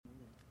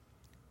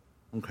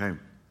Okay.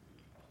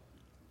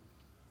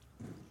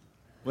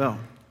 Well,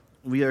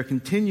 we are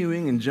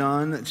continuing in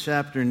John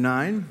chapter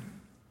 9.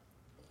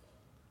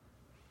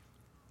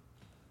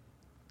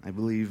 I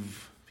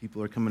believe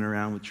people are coming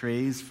around with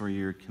trays for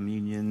your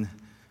communion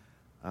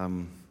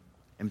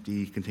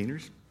empty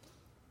containers.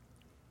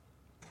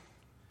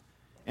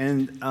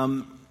 And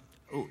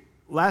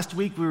last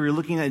week we were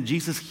looking at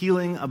Jesus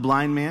healing a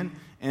blind man.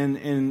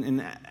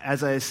 And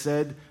as I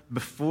said,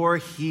 before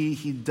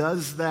he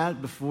does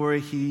that, before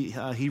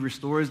he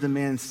restores the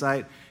man's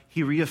sight,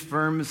 he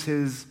reaffirms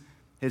his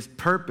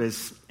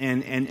purpose,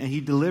 and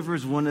he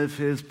delivers one of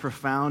his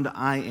profound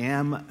I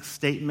am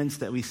statements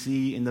that we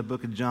see in the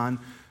book of John.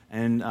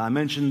 And I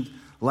mentioned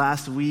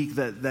last week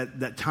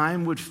that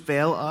time would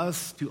fail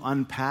us to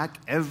unpack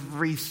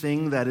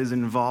everything that is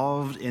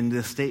involved in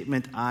the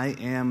statement, I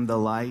am the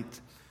light.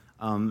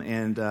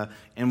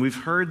 And we've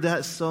heard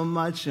that so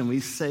much, and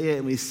we say it,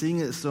 and we sing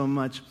it so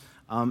much,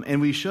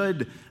 and we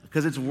should,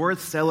 because it's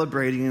worth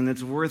celebrating, and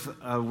it's worth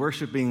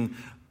worshiping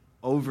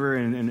over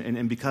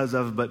and because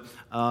of, but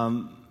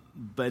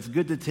it's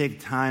good to take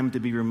time to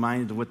be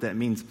reminded of what that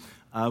means.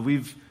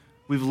 We've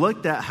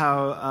looked at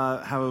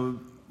how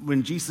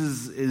when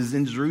Jesus is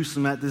in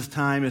Jerusalem at this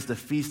time, it's the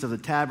Feast of the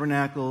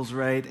Tabernacles,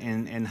 right?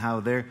 And how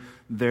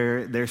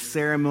their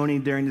ceremony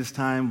during this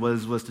time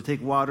was to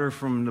take water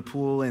from the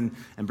pool and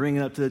bring it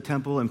up to the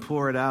temple and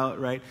pour it out,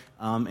 right?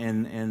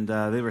 And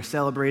they were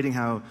celebrating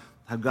how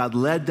God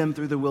led them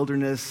through the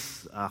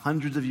wilderness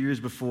hundreds of years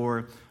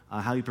before,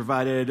 how he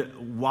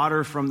provided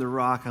water from the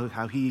rock,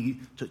 how he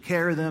took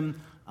care of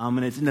them.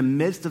 And it's in the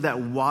midst of that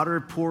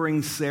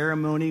water-pouring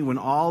ceremony when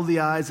all the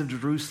eyes of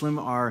Jerusalem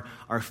are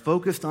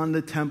focused on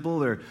the temple.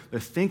 They're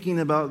thinking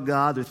about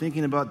God. They're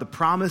thinking about the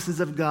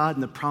promises of God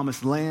and the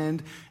promised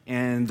land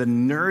and the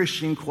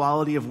nourishing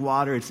quality of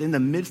water. It's in the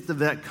midst of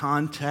that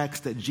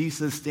context that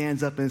Jesus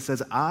stands up and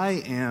says,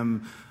 I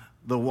am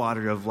the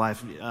water of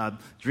life.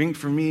 Drink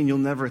from me and you'll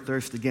never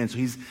thirst again. So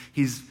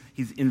he's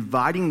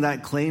inviting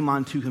that claim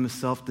onto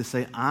himself to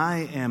say,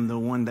 I am the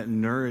one that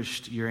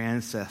nourished your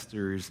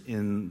ancestors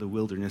in the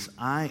wilderness.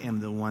 I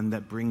am the one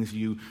that brings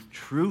you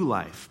true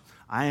life.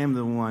 I am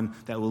the one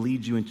that will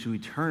lead you into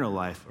eternal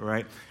life, all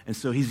right? And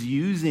so he's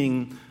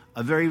using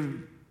a very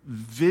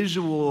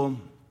visual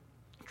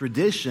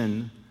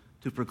tradition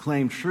to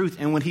proclaim truth.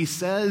 And when he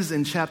says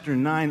in chapter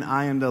 9,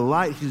 I am the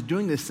light, he's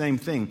doing the same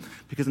thing.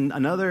 Because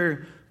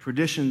another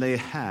tradition they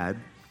had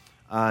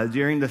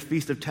during the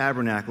Feast of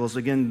Tabernacles,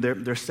 again,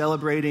 they're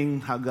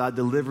celebrating how God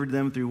delivered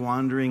them through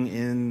wandering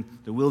in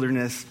the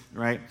wilderness,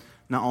 right?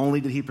 Not only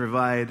did he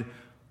provide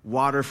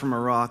water from a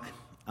rock,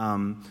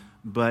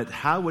 but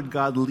how would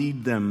God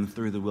lead them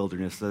through the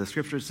wilderness? So the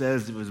scripture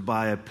says it was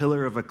by a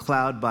pillar of a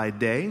cloud by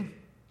day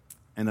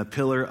and a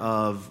pillar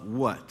of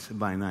what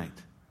by night?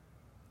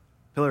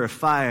 Pillar of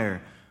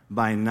fire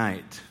by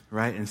night,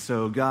 right? And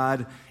so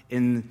God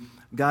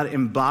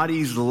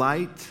embodies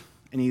light,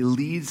 and he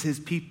leads his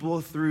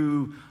people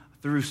through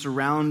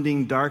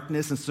surrounding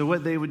darkness. And so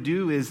what they would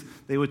do is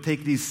they would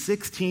take these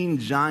 16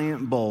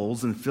 giant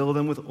bowls and fill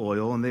them with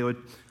oil, and they would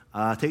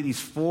take these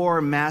 4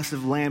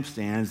 massive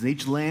lampstands, and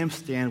each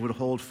lampstand would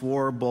hold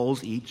 4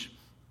 bowls each.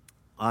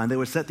 And they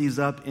would set these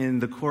up in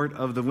the court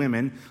of the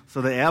women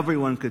so that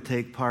everyone could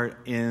take part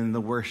in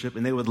the worship,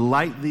 and they would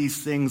light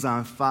these things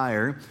on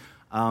fire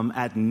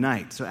at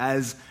night. So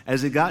as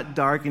it got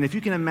dark, and if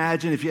you can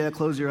imagine, if you had to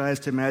close your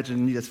eyes to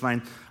imagine, that's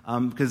fine,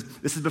 because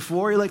this is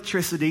before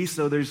electricity,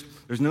 so there's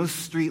no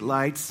street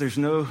lights, there's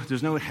no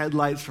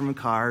headlights from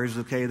cars,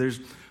 okay, there's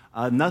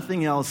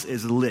nothing else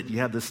is lit. You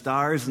have the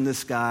stars in the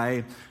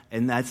sky,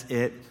 and that's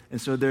it. And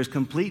so there's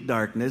complete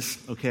darkness,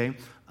 okay,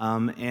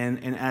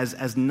 and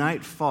as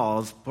night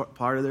falls,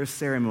 part of their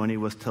ceremony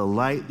was to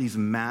light these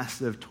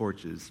massive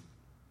torches,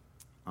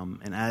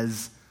 and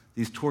as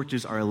these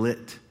torches are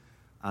lit,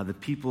 the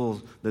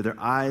people, their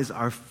eyes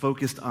are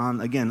focused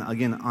on, again,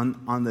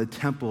 on the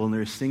temple, and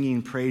they're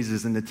singing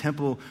praises. And the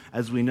temple,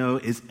 as we know,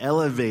 is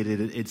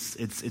elevated.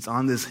 It's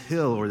on this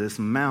hill or this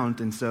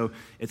mount, and so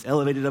it's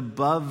elevated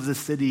above the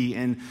city.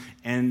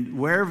 And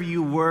wherever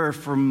you were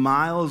for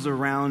miles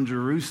around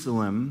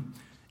Jerusalem,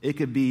 it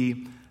could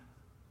be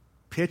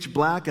pitch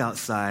black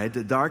outside,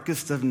 the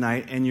darkest of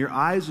night, and your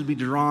eyes would be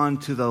drawn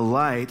to the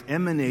light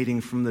emanating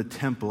from the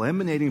temple,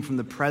 emanating from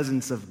the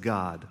presence of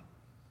God,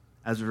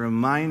 as a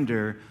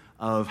reminder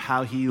of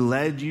how he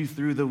led you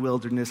through the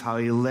wilderness, how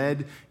he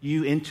led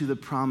you into the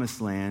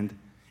promised land,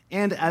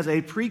 and as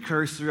a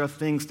precursor of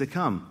things to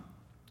come.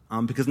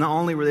 Because not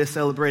only were they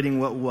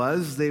celebrating what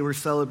was, they were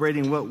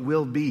celebrating what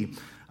will be.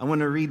 I want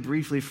to read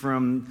briefly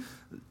from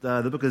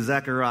the book of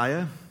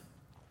Zechariah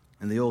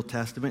in the Old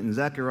Testament. In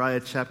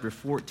Zechariah chapter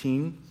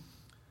 14,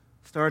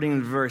 starting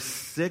in verse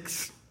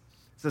 6, it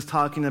says,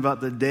 talking about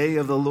the day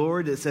of the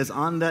Lord, it says,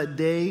 on that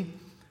day,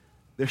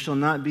 there shall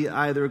not be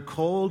either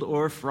cold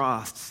or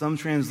frost. Some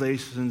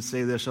translations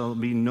say there shall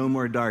be no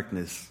more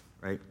darkness,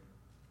 right?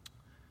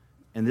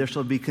 And there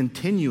shall be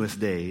continuous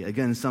day.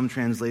 Again, some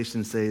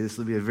translations say this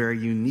will be a very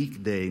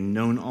unique day,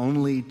 known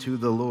only to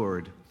the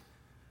Lord.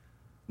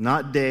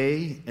 not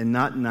day and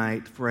not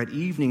night, for at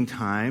evening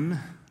time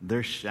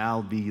there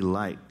shall be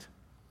light.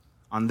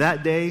 On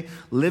that day,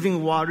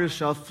 living waters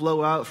shall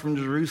flow out from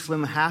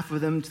Jerusalem, half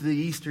of them to the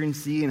eastern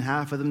sea and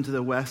half of them to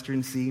the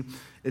western sea.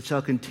 It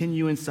shall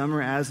continue in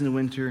summer as in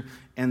winter,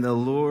 and the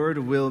Lord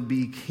will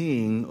be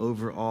king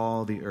over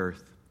all the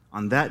earth.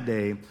 On that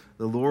day,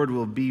 the Lord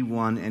will be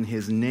one and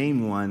his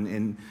name one,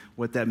 and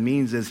what that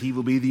means is he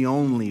will be the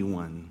only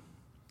one.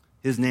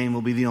 His name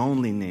will be the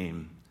only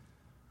name.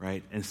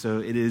 Right? And so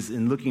it is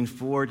in looking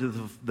forward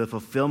to the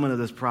fulfillment of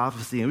this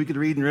prophecy. And we could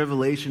read in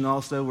Revelation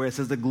also where it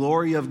says the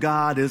glory of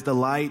God is the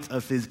light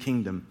of his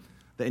kingdom.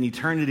 That in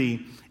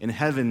eternity, in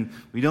heaven,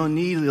 we don't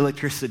need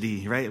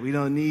electricity, right? We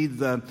don't need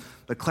the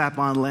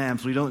clap-on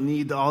lamps. We don't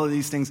need all of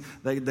these things.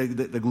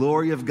 The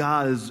glory of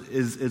God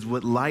is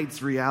what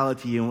lights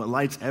reality and what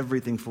lights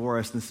everything for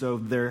us. And so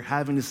they're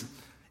having this,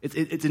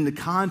 it's in the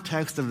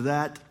context of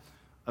that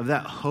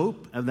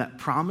hope, of that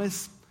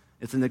promise.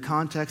 It's in the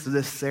context of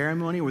this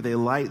ceremony where they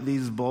light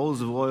these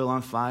bowls of oil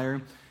on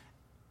fire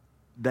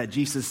that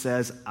Jesus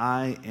says,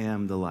 I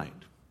am the light.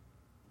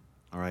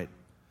 All right?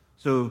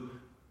 So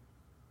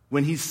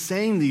when he's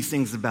saying these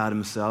things about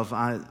himself,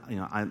 I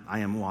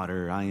am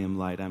water, I am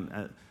light.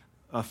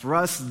 For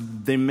us,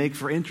 they make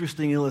for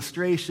interesting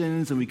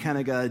illustrations, and we kind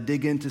of got to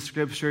dig into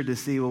Scripture to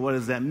see, well, what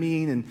does that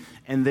mean?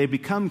 And they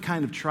become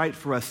kind of trite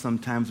for us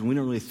sometimes, and we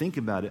don't really think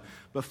about it.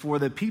 But for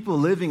the people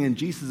living in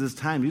Jesus'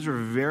 time, these were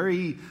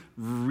very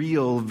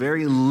real,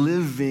 very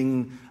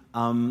living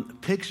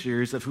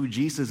pictures of who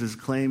Jesus is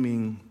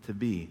claiming to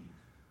be.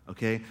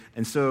 Okay?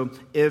 And so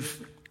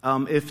if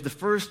the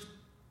first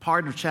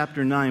part of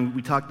chapter 9,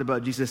 we talked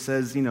about, Jesus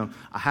says,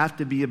 I have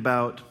to be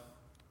about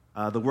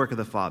the work of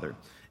the Father.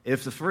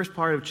 If the first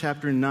part of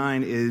chapter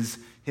 9 is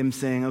him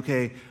saying,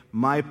 okay,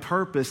 my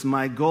purpose,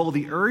 my goal,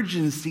 the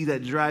urgency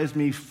that drives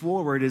me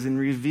forward is in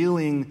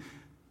revealing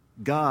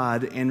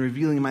God and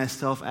revealing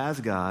myself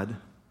as God,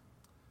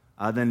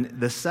 then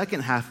the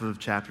second half of the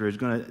chapter is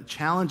going to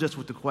challenge us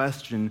with the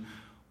question,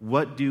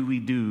 what do we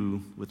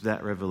do with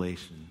that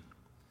revelation?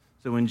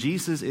 So when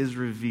Jesus is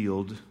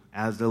revealed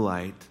as the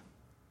light,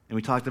 and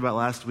we talked about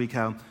last week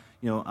how,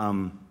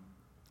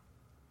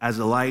 as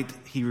a light,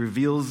 he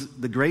reveals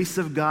the grace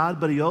of God,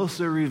 but he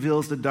also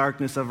reveals the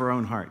darkness of our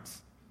own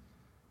hearts.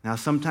 Now,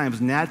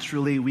 sometimes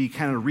naturally we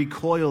kind of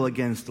recoil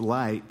against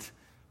light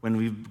when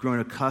we've grown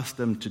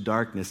accustomed to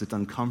darkness. It's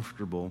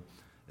uncomfortable.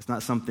 It's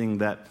not something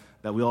that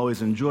we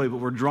always enjoy, but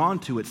we're drawn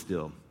to it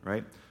still,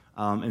 right?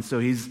 And so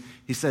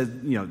he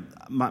said,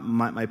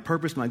 my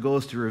purpose, my goal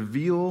is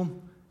to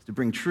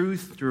bring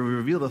truth, to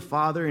reveal the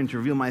Father, and to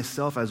reveal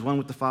myself as one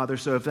with the Father.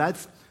 So if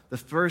that's the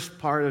first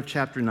part of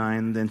chapter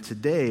 9, then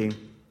today,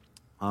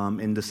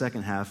 in the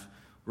second half,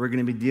 we're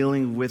going to be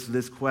dealing with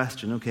this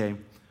question, okay,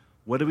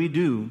 what do we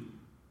do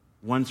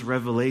once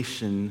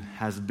revelation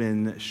has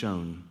been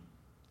shown?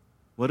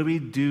 What do we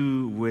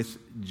do with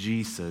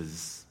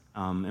Jesus?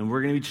 And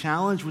we're going to be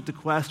challenged with the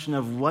question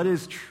of what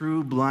is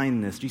true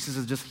blindness. Jesus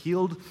has just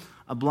healed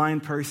a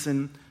blind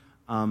person,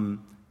 and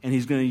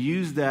he's going to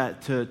use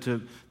that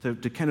to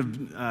kind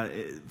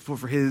of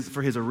for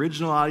his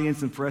original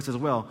audience and for us as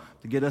well,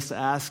 to get us to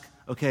ask,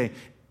 okay,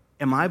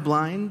 am I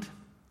blind?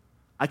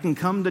 I can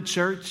come to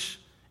church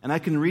and I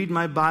can read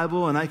my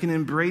Bible and I can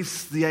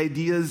embrace the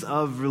ideas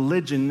of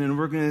religion, and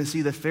we're going to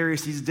see the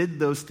Pharisees did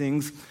those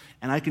things,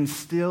 and I can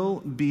still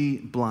be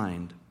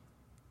blind.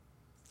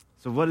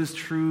 So what is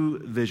true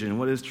vision?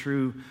 What is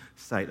true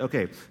sight?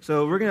 Okay,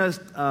 so we're going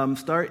to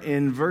start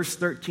in verse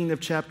 13 of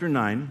chapter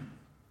 9.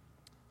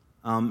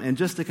 And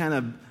just to kind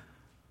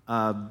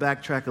of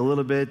backtrack a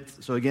little bit.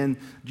 So again,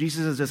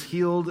 Jesus has just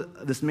healed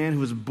this man who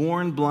was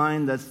born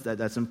blind.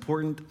 That's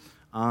important.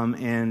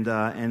 And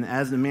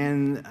as the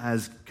man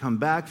has come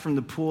back from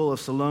the pool of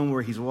Siloam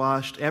where he's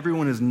washed,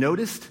 everyone has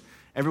noticed.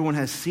 Everyone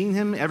has seen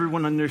him.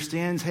 Everyone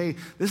understands, hey,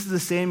 this is the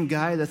same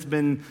guy that's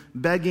been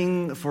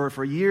begging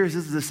for years.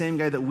 This is the same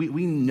guy that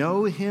we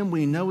know him.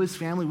 We know his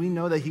family. We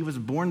know that he was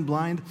born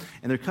blind.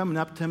 And they're coming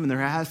up to him and they're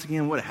asking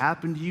him, what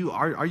happened to you?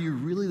 Are you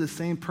really the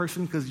same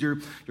person? Because you're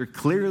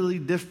clearly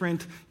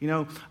different.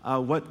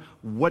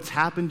 What's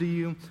happened to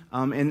you?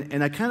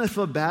 And I kind of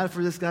feel bad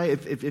for this guy.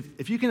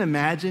 If you can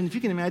imagine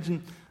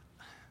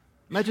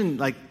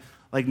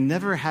like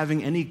never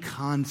having any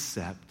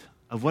concept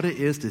of what it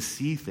is to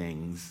see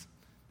things.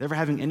 Never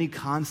having any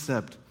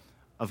concept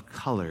of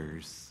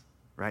colors,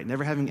 right?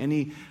 Never having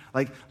any,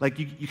 like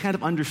you kind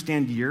of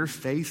understand your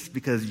face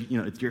because,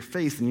 it's your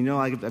face, and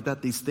I've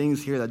got these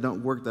things here that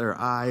don't work that are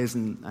eyes,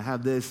 and I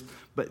have this,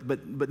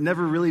 but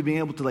never really being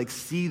able to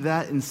see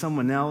that in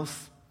someone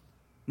else,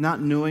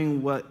 not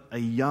knowing what a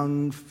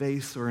young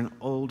face or an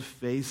old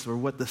face or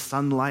what the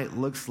sunlight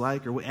looks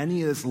like or what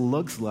any of this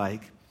looks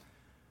like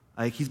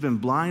he's been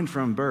blind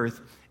from birth.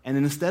 And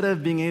instead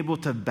of being able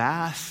to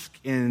bask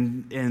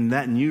in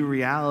that new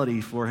reality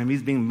for him,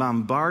 he's being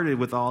bombarded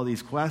with all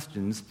these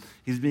questions.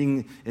 He's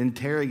being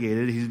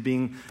interrogated. He's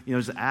being,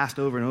 just asked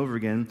over and over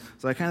again.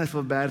 So I kind of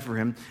feel bad for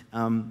him.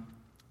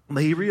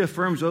 But he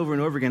reaffirms over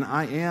and over again,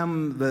 I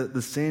am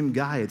the same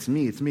guy. It's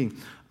me.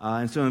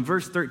 And so in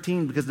verse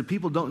 13, because the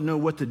people don't know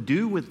what to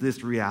do with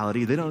this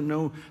reality, they don't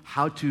know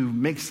how to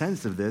make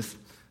sense of this,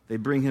 they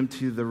bring him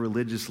to the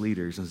religious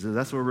leaders. And so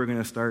that's where we're going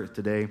to start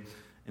today.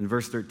 In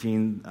verse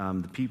 13,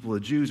 the people, the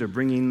Jews, are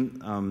bringing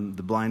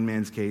the blind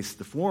man's case,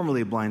 the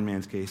formerly blind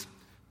man's case,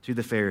 to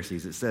the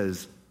Pharisees. It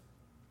says,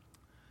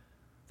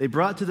 they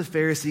brought to the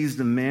Pharisees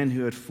the man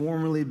who had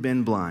formerly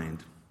been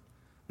blind.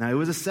 Now, it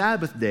was a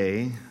Sabbath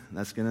day.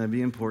 That's going to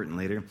be important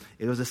later.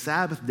 It was a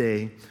Sabbath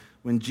day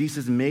when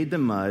Jesus made the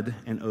mud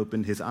and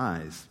opened his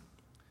eyes.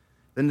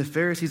 Then the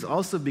Pharisees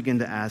also began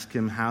to ask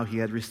him how he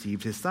had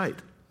received his sight.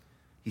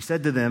 He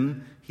said to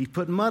them, he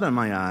put mud on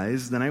my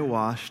eyes, then I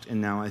washed, and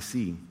now I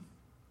see.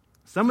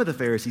 Some of the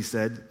Pharisees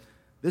said,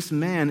 this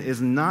man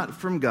is not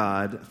from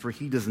God, for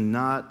he does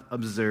not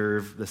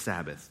observe the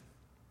Sabbath.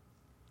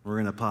 We're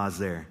going to pause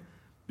there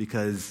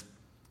because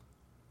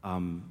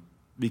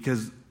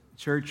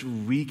church,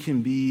 we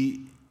can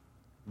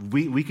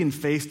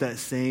face that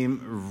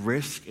same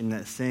risk and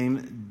that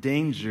same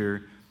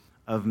danger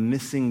of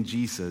missing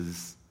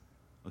Jesus,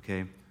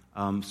 okay?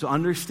 So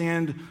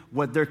understand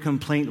what their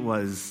complaint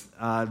was.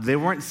 They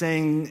weren't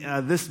saying,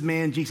 this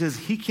man, Jesus,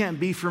 he can't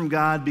be from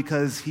God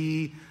because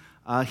he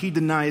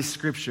denies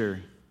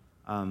Scripture.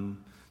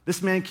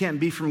 This man can't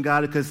be from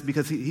God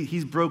because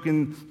he's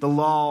broken the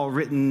law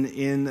written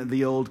in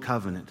the Old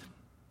Covenant.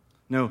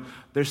 No,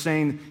 they're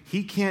saying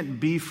he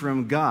can't be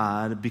from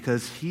God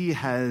because he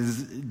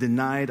has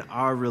denied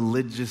our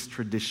religious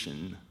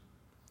tradition.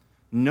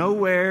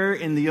 Nowhere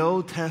in the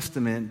Old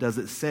Testament does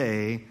it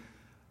say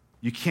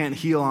you can't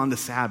heal on the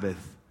Sabbath.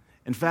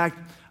 In fact,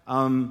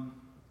 in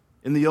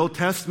the Old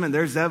Testament,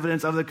 there's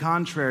evidence of the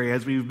contrary.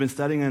 As we've been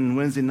studying on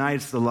Wednesday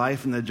nights, the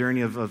life and the journey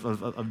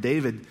of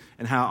David,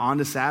 and how on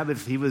the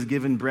Sabbath he was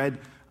given bread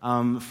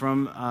from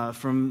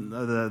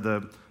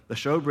the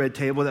showbread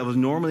table that was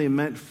normally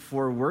meant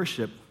for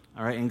worship,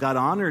 all right? And God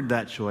honored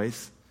that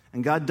choice.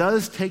 And God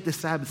does take the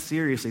Sabbath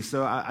seriously.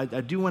 So I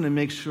do want to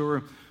make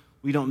sure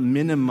we don't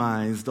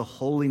minimize the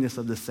holiness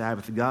of the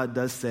Sabbath. God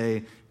does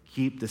say,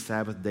 keep the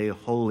Sabbath day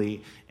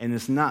holy. And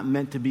it's not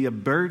meant to be a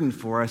burden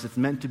for us. It's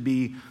meant to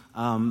be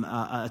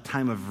a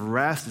time of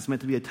rest. It's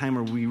meant to be a time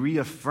where we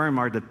reaffirm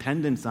our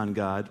dependence on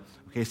God.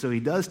 Okay, so he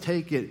does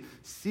take it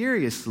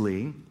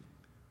seriously,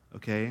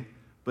 okay?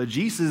 But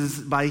Jesus,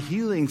 by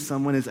healing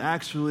someone, is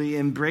actually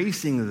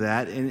embracing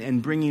that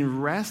and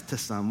bringing rest to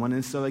someone.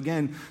 And so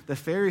again, the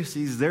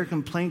Pharisees, their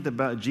complaint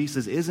about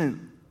Jesus isn't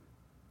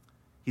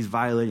he's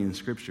violating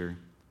Scripture.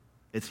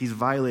 It's he's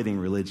violating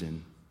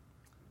religion.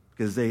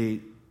 Because they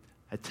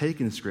had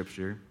taken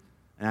Scripture,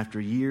 and after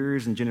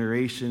years and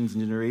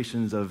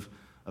generations of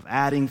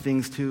adding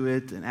things to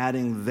it and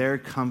adding their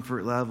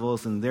comfort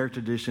levels and their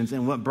traditions,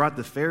 and what brought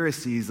the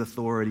Pharisees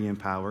authority and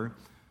power,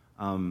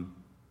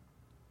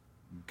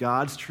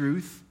 God's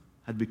truth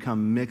had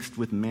become mixed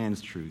with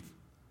man's truth.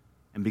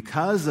 And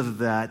because of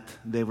that,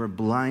 they were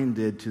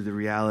blinded to the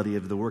reality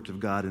of the work of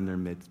God in their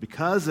midst.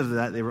 Because of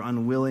that, they were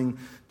unwilling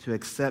to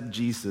accept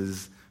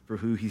Jesus for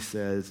who he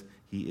says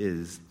he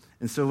is.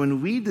 And so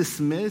when we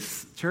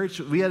dismiss, church,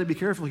 we got to be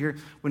careful here.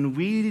 When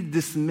we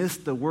dismiss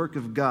the work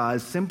of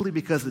God simply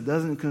because it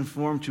doesn't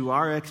conform to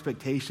our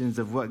expectations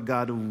of what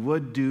God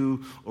would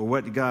do or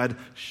what God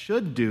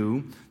should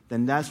do,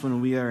 then that's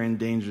when we are in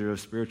danger of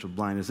spiritual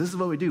blindness. This is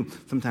what we do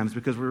sometimes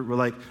because we're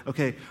like,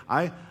 okay,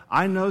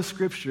 I know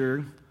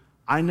Scripture,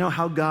 I know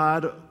how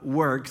God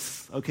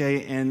works,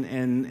 okay,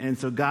 and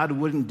so God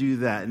wouldn't do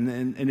that.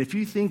 And if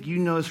you think you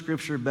know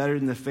Scripture better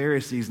than the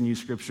Pharisees knew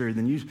Scripture,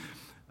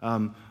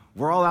 then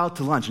we're all out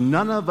to lunch.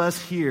 None of us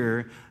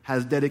here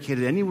has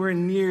dedicated anywhere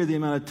near the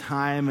amount of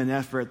time and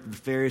effort that the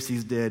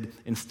Pharisees did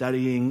in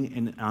studying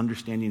and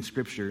understanding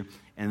Scripture,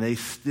 and they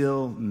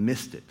still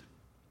missed it,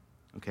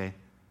 okay?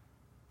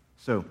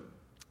 So,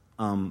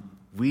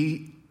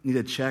 we need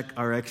to check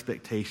our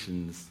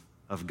expectations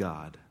of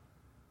God.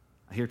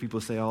 I hear people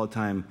say all the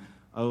time,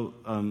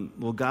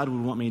 well, God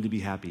would want me to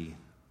be happy.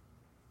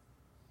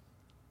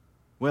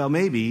 Well,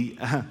 maybe.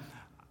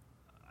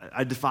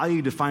 I defy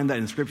you to find that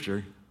in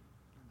Scripture.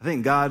 I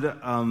think God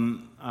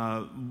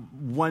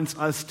wants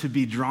us to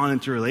be drawn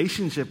into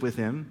relationship with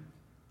him.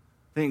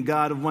 I think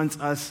God wants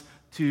us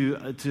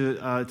to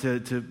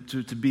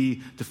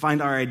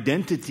find our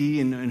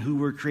identity and who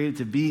we're created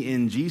to be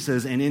in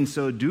Jesus, and in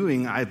so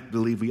doing, I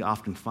believe we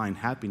often find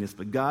happiness.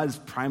 But God's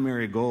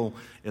primary goal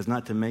is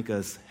not to make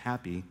us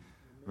happy,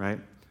 right?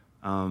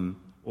 All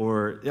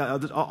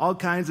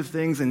kinds of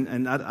things,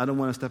 and I don't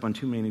want to step on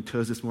too many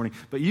toes this morning,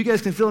 but you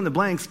guys can fill in the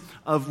blanks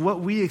of what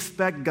we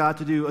expect God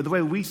to do, or the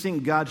way we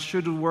think God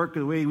should work,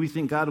 or the way we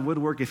think God would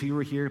work if he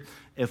were here.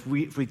 If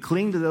we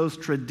cling to those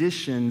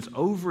traditions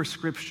over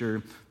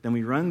Scripture, then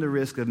we run the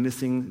risk of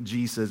missing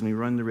Jesus, and we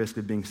run the risk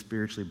of being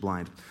spiritually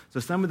blind. So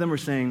some of them are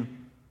saying,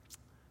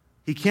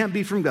 he can't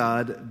be from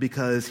God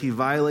because he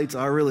violates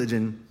our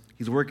religion.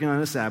 He's working on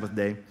a Sabbath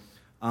day.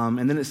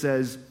 And then it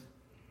says,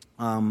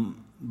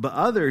 but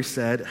others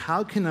said,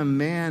 how can a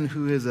man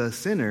who is a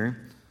sinner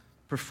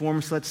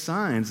perform such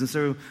signs? And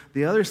so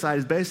the other side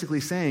is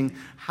basically saying,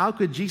 how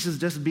could Jesus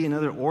just be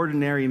another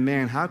ordinary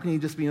man? How can he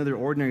just be another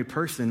ordinary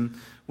person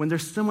when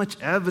there's so much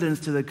evidence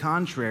to the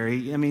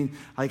contrary? I mean,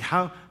 like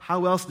how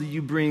else do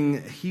you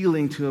bring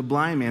healing to a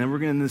blind man? And we're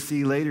going to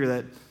see later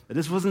that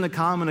this wasn't a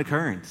common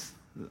occurrence.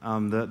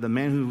 The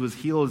man who was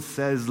healed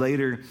says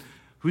later,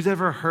 who's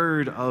ever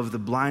heard of the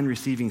blind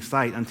receiving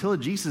sight? Until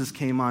Jesus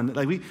came on,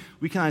 like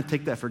we kind of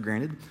take that for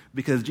granted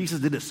because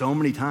Jesus did it so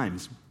many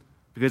times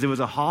because it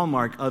was a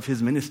hallmark of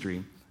his ministry.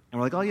 And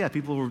we're like, oh yeah,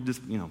 people were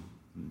just,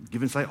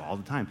 given sight all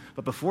the time.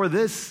 But before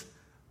this,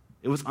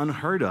 it was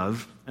unheard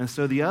of. And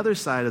so the other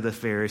side of the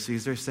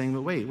Pharisees, they're saying,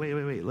 but wait.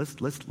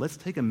 Let's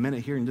take a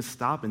minute here and just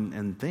stop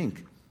and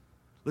think.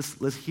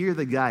 Let's hear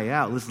the guy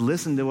out. Let's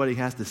listen to what he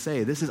has to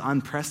say. This is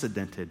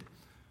unprecedented.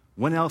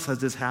 When else has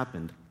this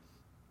happened?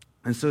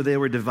 And so they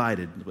were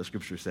divided, what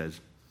Scripture says.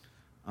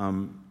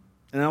 And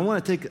I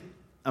want to take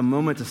a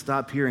moment to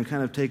stop here and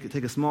kind of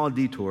take a small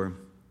detour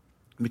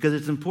because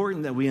it's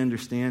important that we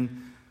understand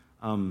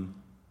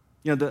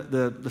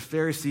the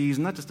Pharisees,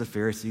 not just the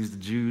Pharisees, the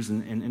Jews,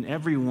 and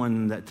everyone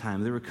in that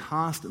time, they were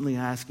constantly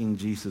asking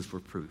Jesus for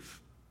proof,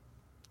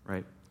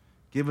 right?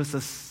 Give us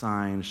a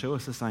sign, show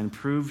us a sign,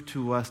 prove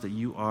to us that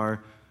you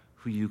are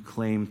who you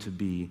claim to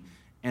be.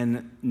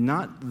 And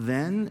not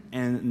then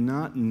and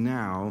not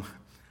now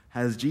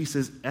has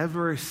Jesus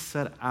ever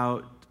set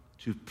out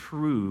to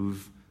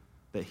prove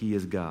that he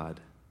is God.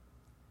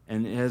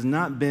 And it has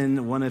not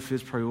been one of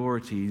his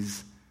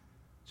priorities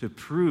to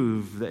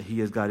prove that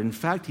he is God. In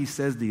fact, he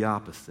says the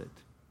opposite.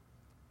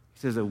 He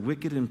says, a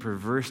wicked and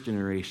perverse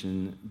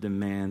generation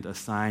demand a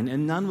sign,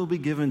 and none will be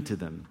given to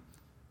them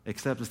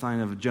except the sign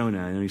of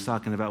Jonah. And he's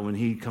talking about when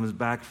he comes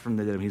back from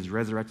the dead, he's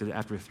resurrected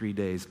after 3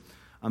 days.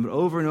 But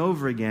over and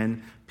over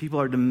again, people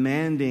are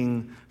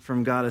demanding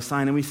from God a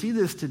sign. And we see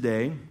this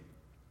today.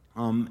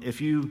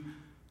 If you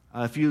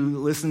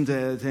listen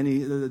to any,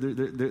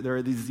 there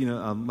are these,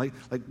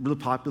 like real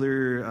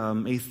popular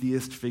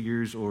atheist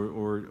figures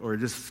or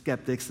just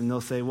skeptics, and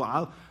they'll say,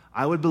 well,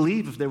 I would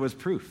believe if there was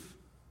proof.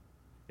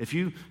 If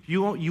you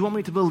want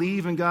me to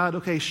believe in God,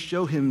 okay,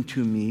 show him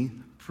to me,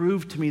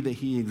 prove to me that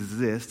he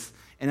exists.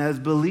 And as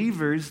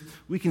believers,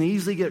 we can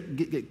easily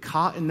get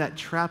caught in that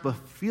trap of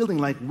feeling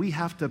like we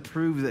have to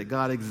prove that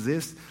God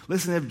exists.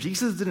 Listen, if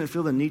Jesus didn't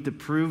feel the need to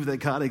prove that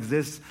God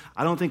exists,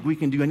 I don't think we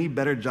can do any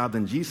better job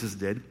than Jesus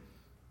did,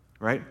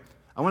 right?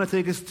 I want to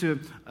take us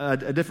to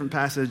a different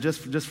passage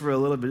just for a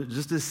little bit,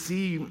 just to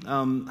see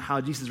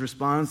how Jesus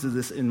responds to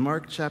this. In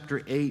Mark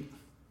chapter 8,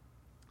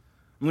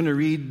 I'm going to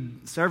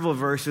read several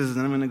verses, and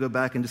then I'm going to go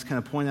back and just kind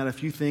of point out a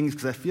few things,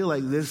 because I feel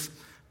like this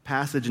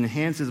passage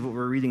enhances what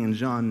we're reading in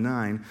John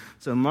 9.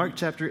 So Mark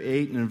chapter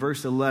 8 and in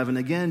verse 11,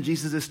 again,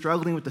 Jesus is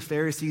struggling with the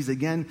Pharisees.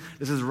 Again,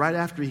 this is right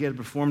after he had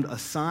performed a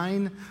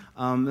sign.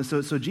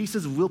 So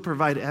Jesus will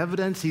provide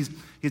evidence. He's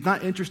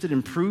not interested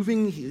in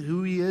proving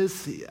who he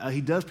is.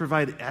 He does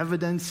provide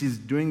evidence. He's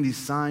doing these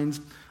signs.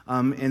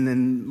 And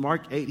then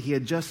Mark 8, he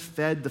had just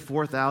fed the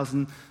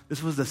 4,000.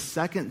 This was the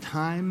second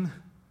time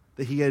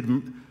that he had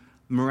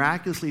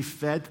miraculously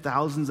fed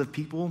thousands of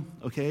people,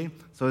 okay?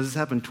 So this has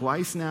happened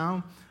twice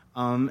now.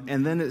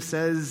 And then it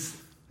says,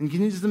 and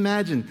can you just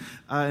imagine,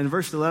 in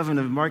verse 11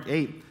 of Mark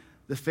 8,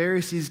 the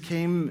Pharisees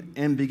came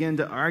and began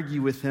to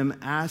argue with him,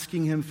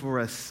 asking him for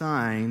a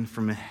sign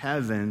from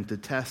heaven to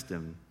test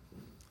him.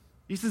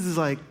 Jesus is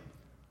like,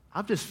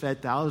 I've just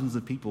fed thousands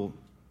of people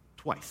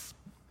twice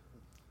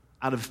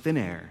out of thin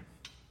air,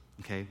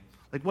 okay?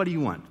 Like, what do you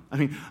want? I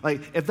mean,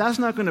 like, if that's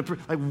not going to,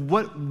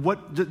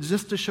 what,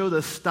 just to show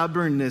the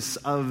stubbornness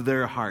of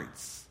their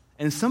hearts.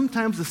 And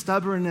sometimes the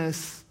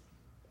stubbornness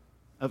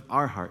of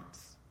our hearts,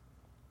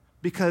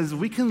 because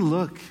we can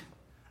look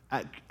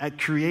at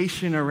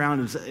creation around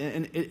us,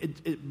 and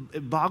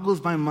it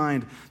boggles my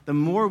mind. The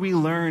more we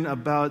learn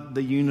about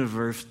the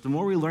universe, the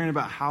more we learn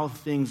about how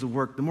things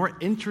work, the more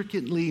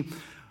intricately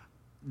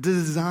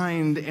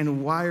designed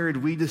and wired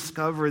we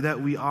discover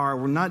that we are.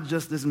 We're not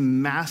just this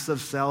mass of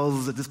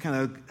cells that just kind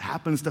of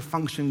happens to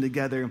function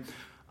together.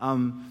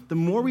 The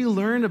more we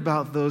learn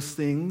about those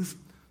things,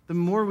 the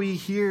more we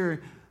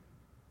hear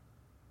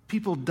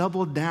people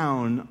double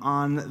down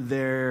on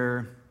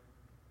their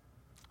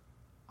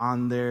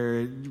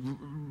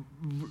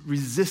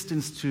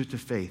resistance to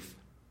faith.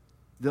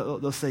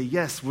 They'll say,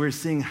 yes, we're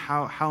seeing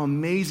how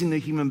amazing the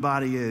human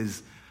body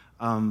is,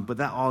 but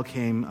that all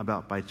came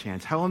about by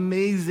chance. How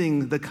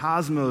amazing the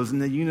cosmos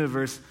and the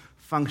universe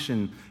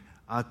function.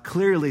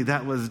 Clearly,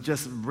 that was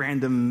just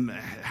random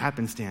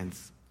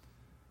happenstance.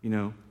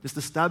 Just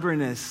the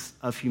stubbornness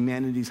of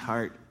humanity's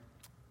heart.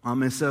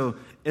 And so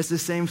it's the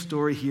same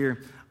story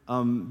here.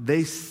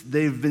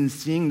 They've been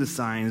seeing the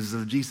signs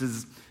of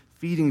Jesus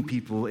feeding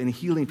people and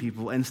healing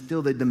people, and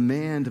still they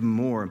demand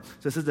more.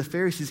 So it says the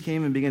Pharisees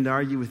came and began to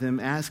argue with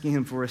him, asking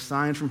him for a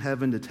sign from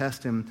heaven to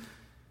test him.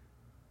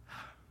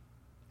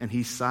 And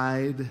he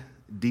sighed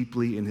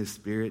deeply in his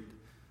spirit.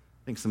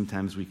 I think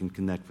sometimes we can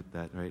connect with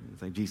that, right?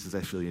 It's like, Jesus,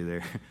 I feel you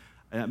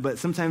there. But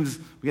sometimes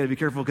we got to be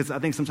careful, because I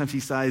think sometimes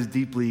he sighs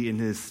deeply in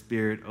his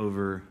spirit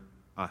over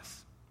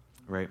us,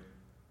 right?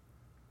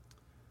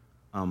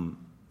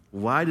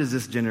 Why does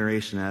this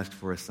generation ask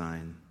for a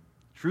sign?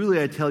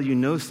 Truly, I tell you,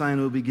 no sign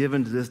will be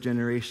given to this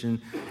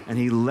generation. And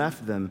he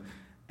left them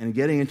and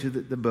getting into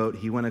the boat,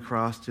 he went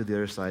across to the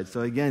other side.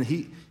 So again,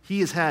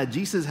 Jesus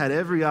had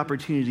every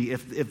opportunity.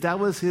 If that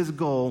was his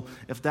goal,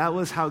 if that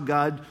was how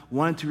God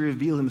wanted to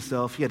reveal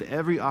himself, he had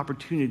every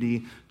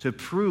opportunity to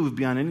prove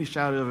beyond any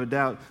shadow of a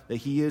doubt that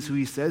he is who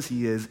he says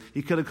he is.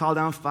 He could have called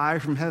down fire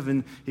from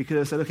heaven. He could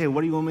have said, okay, what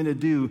do you want me to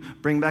do?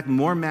 Bring back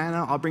more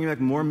manna? I'll bring back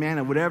more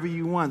manna. Whatever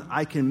you want,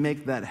 I can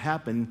make that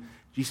happen.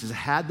 Jesus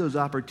had those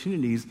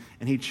opportunities,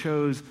 and he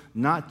chose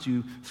not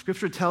to.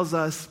 Scripture tells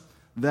us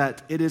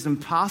that it is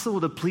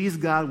impossible to please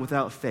God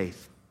without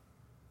faith,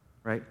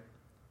 right?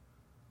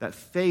 That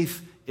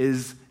faith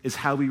is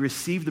how we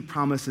receive the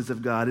promises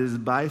of God. It is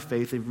by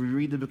faith. If we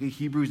read the book of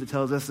Hebrews, it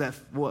tells us that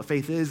what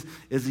faith is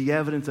the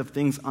evidence of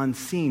things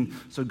unseen.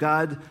 So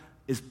God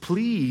is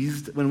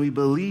pleased when we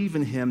believe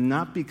in him,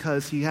 not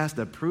because he has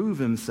to prove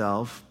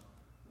himself,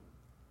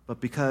 but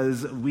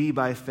because we,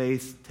 by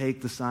faith,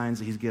 take the signs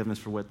that he's given us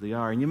for what they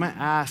are. And you might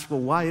ask,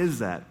 well, why is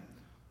that?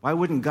 Why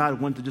wouldn't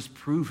God want to just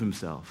prove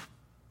himself?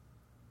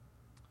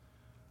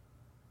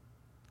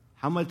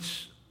 How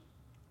much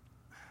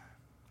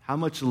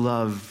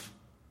love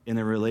in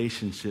a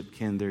relationship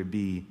can there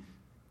be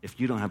if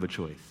you don't have a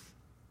choice?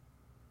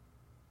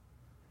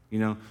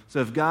 So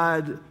if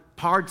God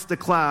parts the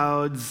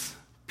clouds,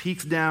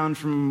 peeks down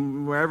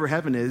from wherever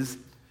heaven is,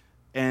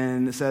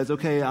 and says,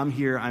 okay, I'm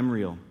here, I'm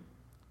real.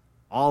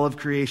 All of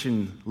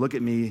creation, look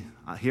at me,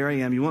 here I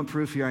am. You want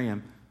proof? Here I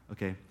am.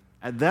 Okay.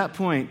 At that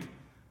point,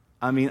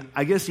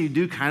 I guess you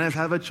do kind of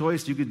have a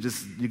choice. You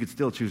could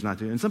still choose not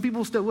to. And some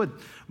people still would.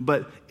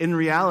 But in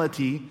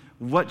reality,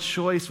 what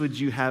choice would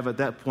you have at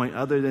that point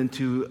other than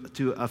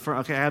to affirm,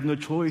 okay, I have no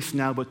choice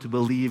now but to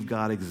believe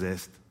God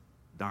exists.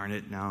 Darn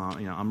it, now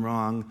I'm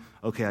wrong.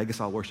 Okay, I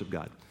guess I'll worship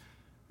God.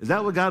 Is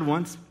that what God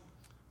wants?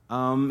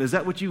 Is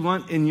that what you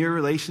want in your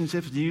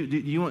relationships? Do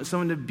you want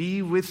someone to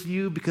be with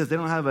you because they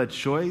don't have a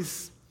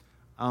choice?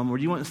 Or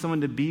do you want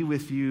someone to be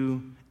with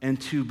you and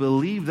to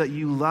believe that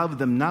you love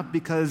them, not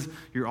because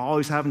you're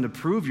always having to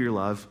prove your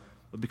love,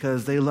 but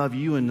because they love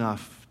you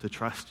enough to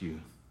trust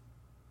you,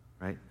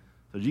 right?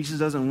 So Jesus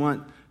doesn't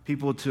want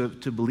people to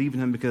believe in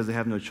him because they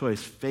have no choice.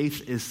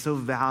 Faith is so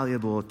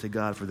valuable to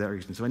God for that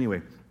reason. So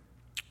anyway,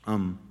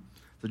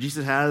 so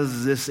Jesus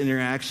has this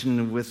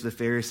interaction with the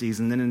Pharisees,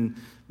 and then in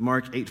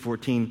Mark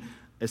 8:14,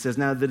 it says,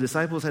 now the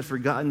disciples had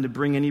forgotten to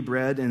bring any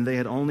bread, and they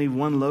had only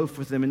one loaf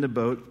with them in the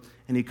boat,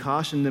 and he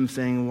cautioned them,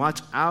 saying,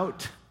 watch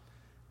out,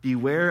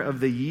 beware of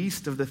the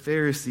yeast of the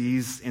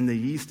Pharisees and the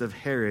yeast of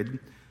Herod.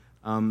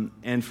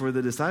 And for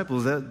the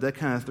disciples, that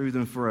kind of threw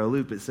them for a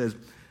loop. It says,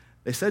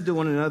 they said to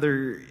one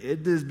another,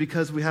 it is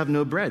because we have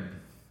no bread.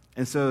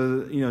 And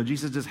so,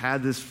 Jesus just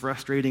had this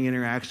frustrating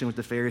interaction with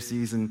the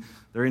Pharisees, and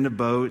they're in the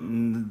boat,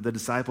 and the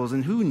disciples,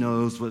 and who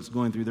knows what's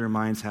going through their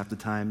minds half the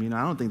time.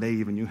 I don't think they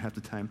even knew half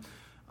the time.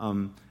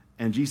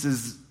 And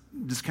Jesus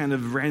just kind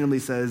of randomly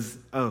says,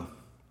 oh,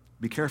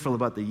 be careful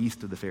about the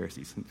yeast of the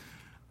Pharisees.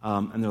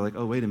 And they're like,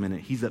 oh, wait a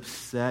minute, he's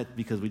upset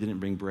because we didn't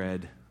bring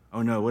bread.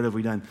 Oh no, what have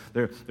we done?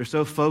 They're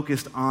so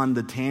focused on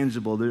the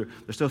tangible, they're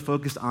so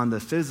focused on the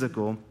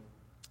physical.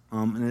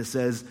 And it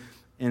says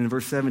in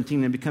verse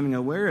 17, and becoming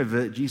aware of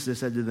it, Jesus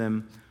said to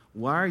them,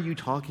 why are you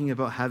talking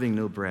about having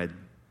no bread?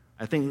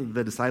 I think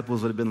the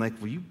disciples would have been like,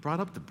 well, you brought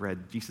up the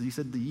bread. Jesus, you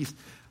said the yeast.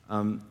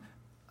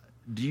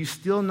 Do you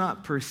still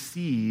not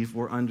perceive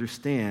or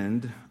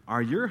understand?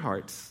 Are your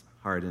hearts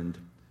hardened?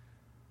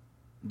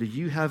 Do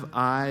you have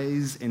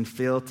eyes and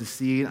fail to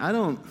see? I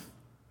don't,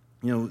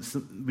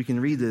 we can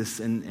read this,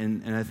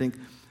 and I think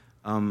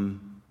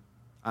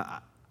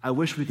I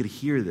wish we could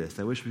hear this.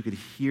 I wish we could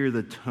hear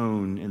the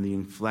tone and the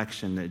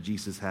inflection that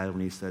Jesus had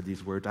when he said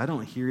these words. I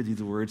don't hear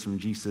these words from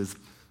Jesus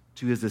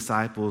to his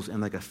disciples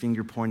in like a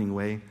finger-pointing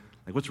way.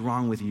 Like, what's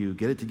wrong with you?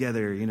 Get it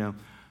together,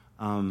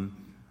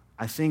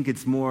 I think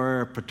it's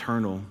more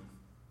paternal.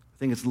 I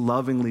think it's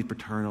lovingly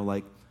paternal,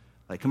 like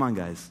come on,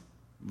 guys.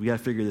 We got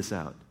to figure this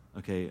out.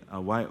 Okay,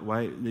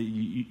 why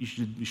you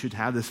should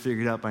have this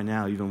figured out by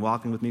now. You've been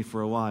walking with me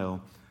for a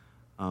while.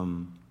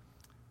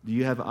 Do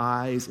you have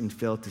eyes and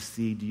fail to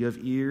see? Do you have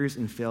ears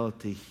and fail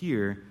to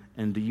hear?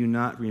 And do you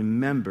not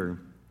remember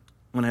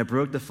when I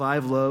broke the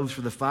 5 loaves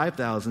for the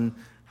 5,000?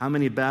 How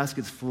many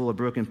baskets full of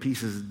broken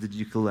pieces did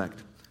you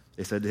collect?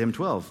 They said to him,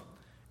 12.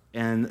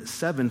 And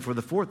 7 for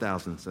the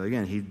 4,000. So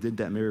again, he did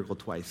that miracle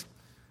twice.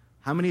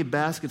 How many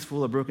baskets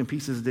full of broken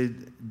pieces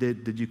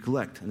did you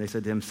collect? And they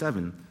said to him,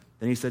 7.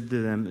 Then he said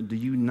to them, do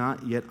you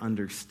not yet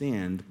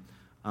understand?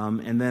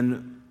 And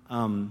then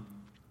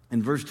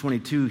in verse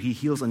 22, he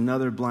heals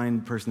another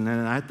blind person.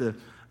 And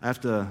I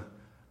have to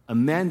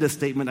amend a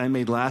statement I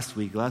made last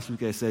week. Last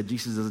week I said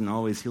Jesus doesn't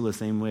always heal the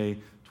same way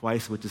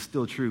twice, which is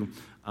still true.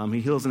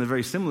 He heals in a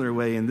very similar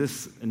way in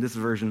this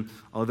version,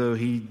 although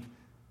he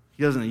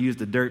doesn't use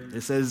the dirt.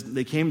 It says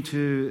they came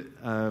to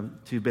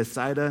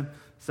Bethsaida.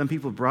 Some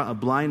people brought a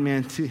blind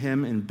man to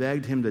him and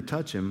begged him to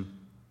touch him.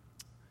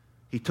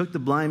 He took the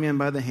blind man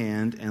by the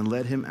hand and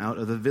led him out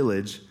of the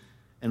village.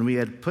 And we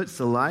had put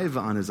saliva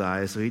on his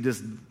eyes, so he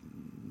just,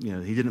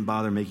 he didn't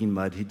bother making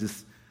mud.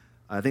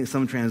 I think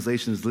some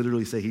translations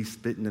literally say he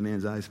spit in the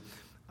man's eyes.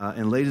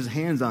 and laid his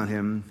hands on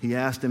him, he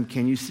asked him,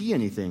 "Can you see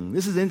anything?"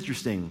 This is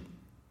interesting.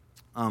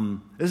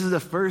 This is the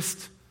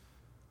first,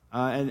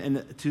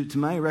 and to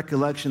my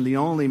recollection, the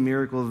only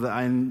miracle that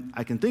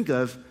I can think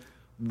of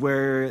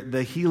where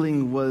the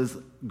healing was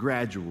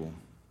gradual,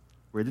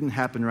 where it didn't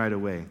happen right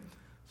away.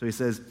 So he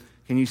says,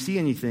 "Can you see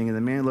anything?" And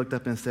the man looked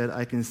up and said,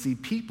 "I can see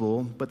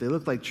people, but they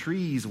look like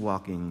trees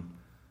walking."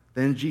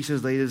 Then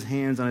Jesus laid his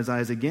hands on his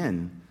eyes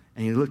again,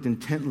 and he looked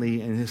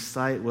intently, and his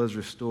sight was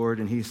restored,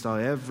 and he saw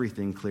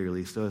everything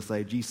clearly. So it's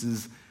like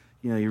Jesus,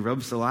 he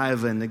rubs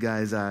saliva in the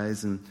guy's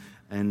eyes, and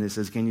it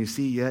says, "Can you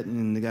see yet?"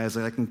 And the guy's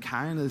like, "I can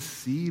kind of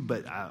see,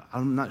 but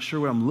I'm not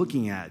sure what I'm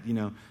looking at,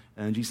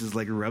 And Jesus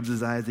rubs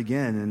his eyes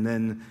again, and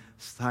then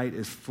sight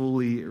is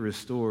fully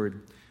restored.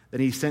 Then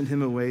he sent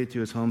him away to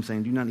his home,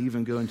 saying, "Do not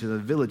even go into the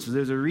village." So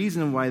there's a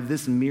reason why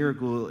this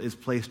miracle is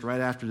placed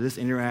right after this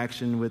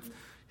interaction with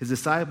his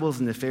disciples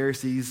and the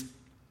Pharisees.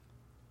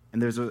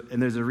 And there's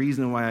a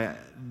reason why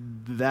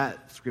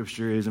that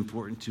scripture is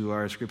important to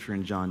our scripture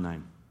in John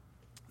 9.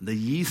 The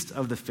yeast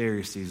of the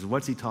Pharisees,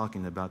 what's he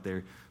talking about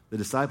there? The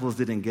disciples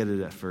didn't get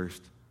it at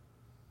first.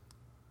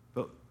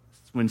 But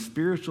when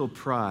spiritual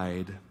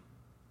pride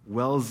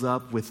wells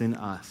up within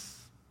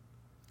us,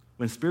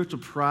 when spiritual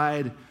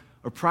pride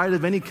or pride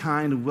of any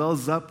kind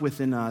wells up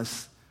within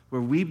us,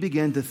 where we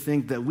begin to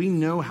think that we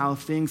know how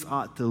things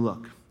ought to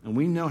look, and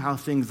we know how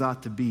things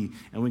ought to be,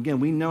 and again,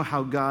 we know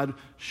how God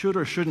should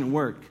or shouldn't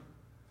work.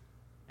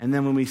 And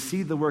then when we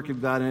see the work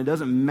of God and it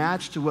doesn't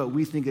match to what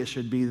we think it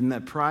should be, then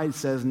that pride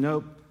says,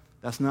 "Nope,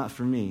 that's not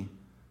for me."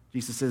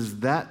 Jesus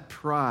says that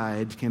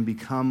pride can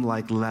become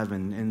like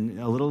leaven, and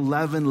a little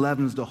leaven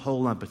leavens the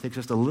whole lump. It takes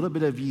just a little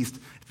bit of yeast.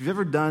 If you've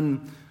ever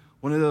done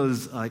one of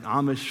those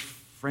Amish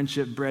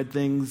friendship bread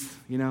things,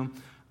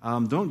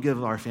 don't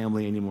give our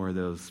family any more of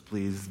those,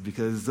 please,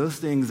 because those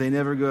things, they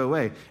never go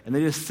away, and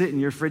they just sit in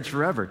your fridge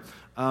forever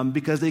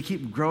because they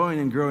keep growing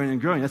and growing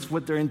and growing. That's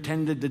what they're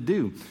intended to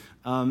do.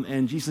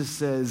 And Jesus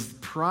says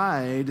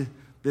pride,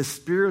 this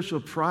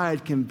spiritual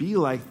pride, can be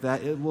like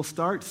that. It will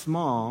start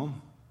small,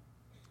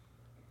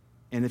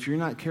 and if you're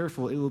not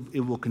careful, it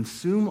will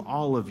consume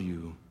all of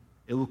you.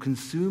 It will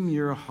consume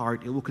your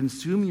heart. It will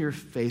consume your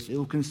faith. It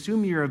will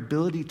consume your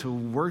ability to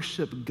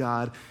worship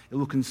God. It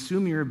will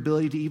consume your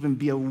ability to even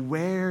be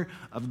aware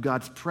of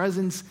God's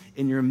presence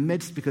in your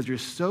midst, because you're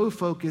so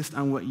focused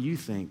on what you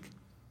think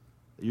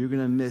that you're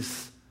going to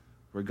miss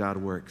where God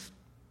works.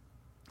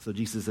 So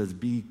Jesus says,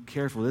 be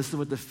careful. This is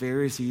what the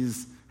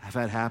Pharisees have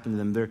had happen to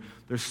them.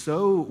 They're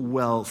so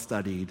well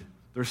studied.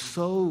 They're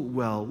so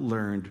well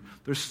learned.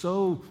 They're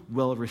so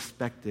well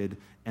respected,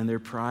 and their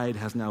pride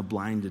has now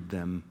blinded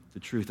them to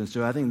truth. And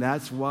so I think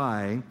that's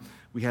why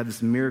we have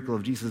this miracle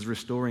of Jesus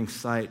restoring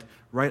sight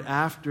right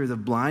after the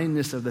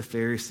blindness of the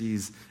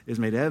Pharisees is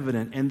made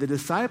evident. And the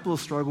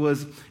disciples' struggle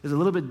is a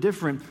little bit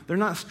different. They're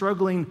not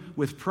struggling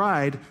with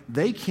pride.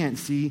 They can't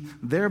see.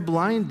 They're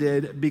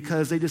blinded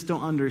because they just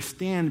don't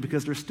understand,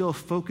 because they're still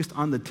focused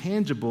on the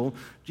tangible.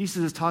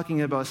 Jesus is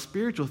talking about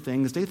spiritual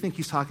things. They think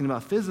he's talking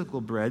about physical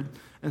bread.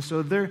 And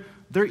so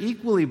they're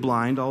equally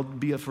blind,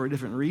 albeit for a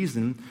different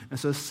reason. And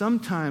so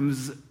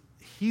sometimes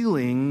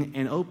healing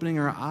and opening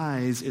our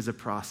eyes is a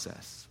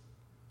process.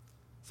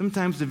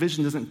 Sometimes the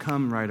vision doesn't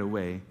come right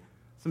away.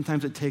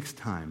 Sometimes it takes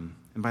time.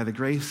 And by the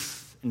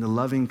grace and the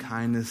loving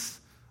kindness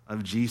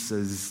of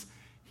Jesus,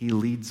 he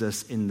leads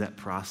us in that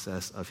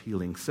process of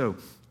healing. So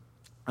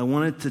I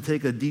wanted to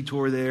take a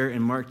detour there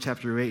in Mark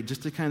chapter 8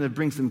 just to kind of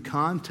bring some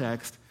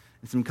context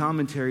and some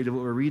commentary to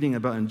what we're reading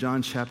about in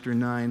John chapter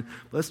 9.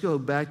 But let's go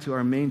back to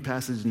our main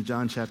passage in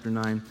John chapter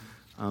 9.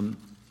 And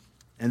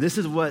this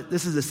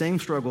is the same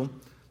struggle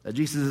that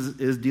Jesus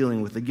is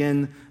dealing with.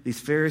 Again, these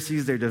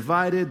Pharisees, they're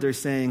divided. They're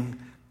saying,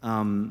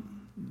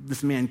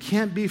 this man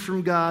can't be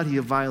from God. He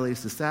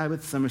violates the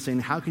Sabbath. Some are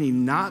saying, how can he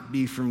not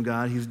be from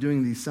God? He's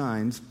doing these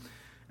signs.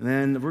 And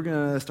then we're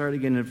going to start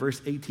again in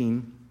verse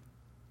 17.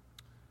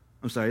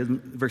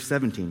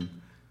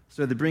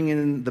 So they bring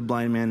in the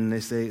blind man, and they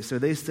say, so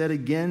they said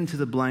again to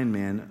the blind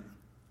man,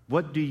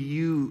 what do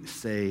you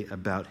say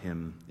about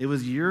him? It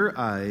was your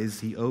eyes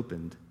he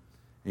opened.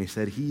 And he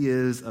said, he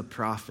is a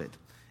prophet.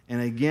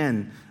 And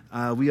again,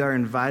 we are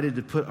invited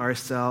to put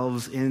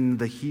ourselves in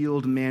the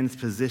healed man's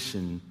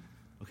position,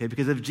 okay?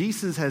 Because if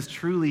Jesus has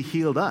truly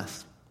healed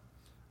us,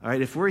 all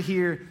right, if we're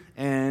here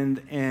and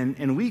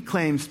we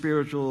claim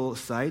spiritual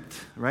sight,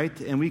 right,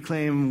 and we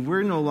claim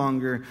we're no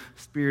longer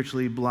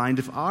spiritually blind,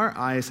 if our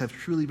eyes have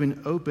truly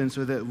been opened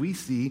so that we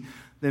see,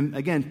 then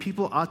again,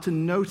 people ought to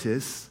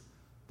notice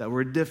that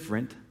we're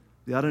different.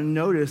 They ought to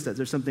notice that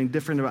there's something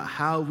different about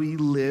how we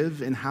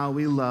live and how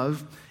we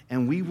love,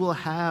 and we will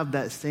have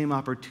that same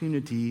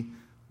opportunity,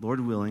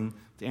 Lord willing,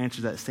 to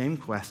answer that same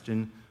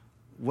question,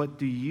 what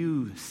do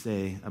you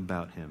say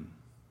about him?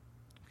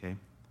 Okay?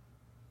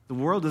 The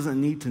world doesn't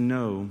need to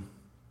know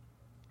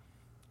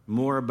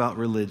more about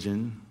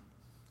religion,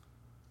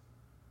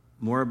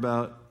 more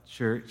about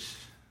church.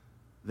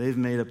 They've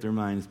made up their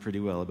minds pretty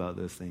well about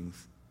those things,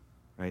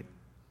 right?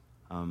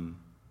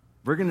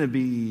 We're going to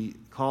be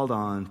called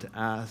on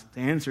to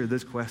answer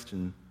this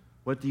question,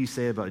 what do you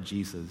say about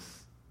Jesus?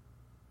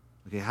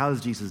 Okay, how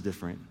is Jesus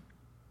different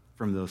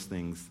from those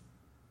things?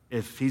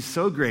 If he's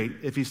so great,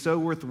 if he's so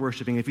worth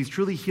worshiping, if he's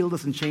truly healed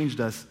us and changed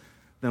us,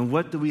 then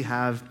what do we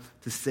have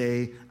to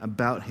say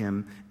about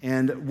him?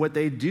 And what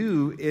they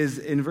do is,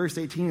 in verse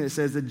 18, it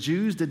says, the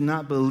Jews did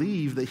not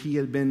believe that he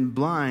had been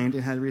blind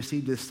and had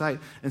received his sight.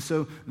 And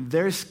so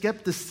their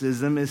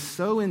skepticism is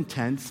so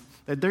intense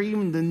that they're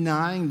even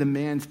denying the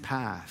man's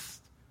past.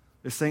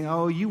 They're saying,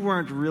 oh, you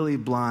weren't really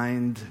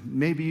blind.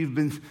 Maybe you've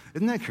been,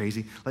 isn't that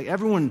crazy? Like,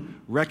 everyone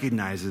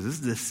recognizes this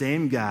is the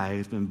same guy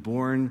who's been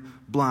born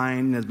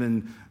blind, has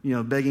been,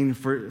 begging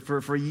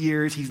for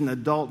years. He's an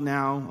adult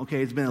now.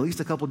 Okay, it's been at least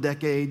a couple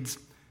decades.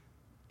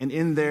 And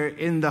in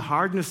the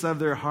hardness of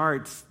their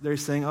hearts, they're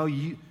saying, oh,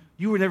 you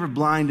were never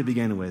blind to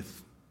begin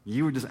with.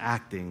 You were just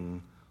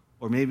acting.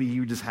 Or maybe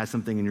you just had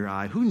something in your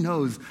eye. Who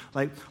knows?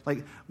 Like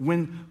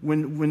when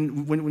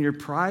your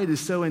pride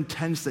is so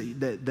intense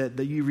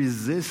that you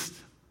resist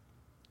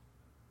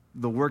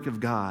the work of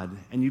God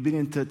and you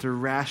begin to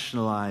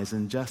rationalize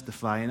and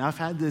justify. And I've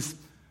had this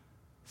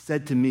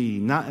said to me,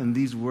 not in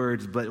these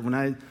words, but when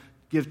I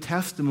give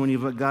testimony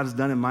of what God has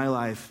done in my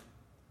life,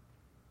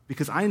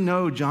 because I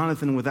know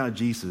Jonathan without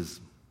Jesus,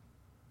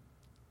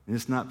 and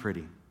it's not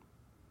pretty.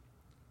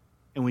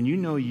 And when you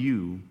know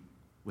you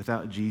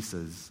without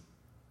Jesus,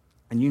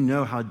 and you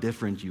know how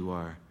different you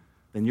are,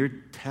 then your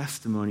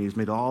testimony is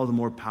made all the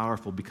more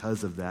powerful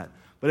because of that.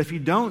 But if you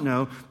don't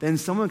know, then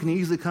someone can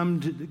easily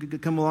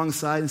come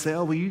alongside and say,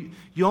 oh, well,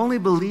 you only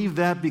believe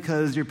that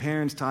because your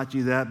parents taught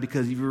you that,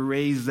 because you were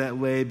raised that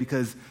way,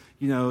 because,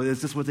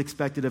 it's just what's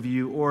expected of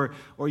you. Or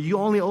you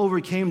only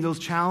overcame those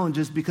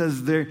challenges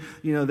because there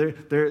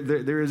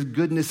is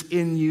goodness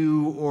in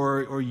you,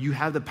 or you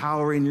have the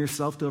power in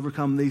yourself to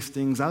overcome these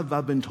things.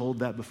 I've been told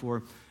that before.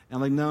 And I'm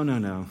like, no.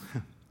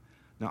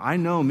 Now, I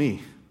know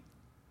me.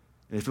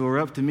 If it were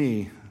up to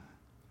me,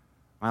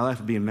 my life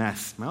would be a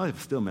mess. My life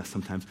is still a mess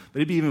sometimes, but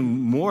it'd be even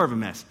more of a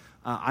mess.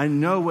 I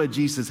know what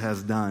Jesus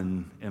has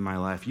done in my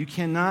life. You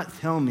cannot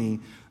tell me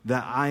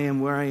that I am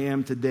where I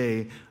am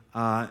today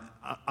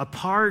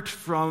apart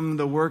from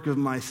the work of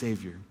my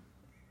Savior.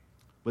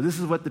 But this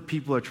is what the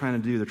people are trying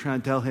to do. They're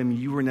trying to tell him,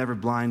 you were never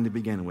blind to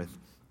begin with.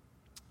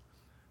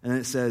 And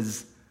it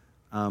says,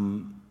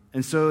 and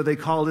so they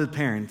called his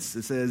parents.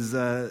 It says,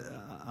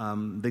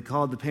 they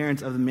called the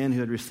parents of the man who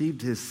had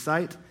received his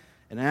sight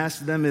and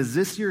asked them, is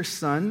this your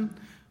son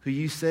who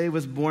you say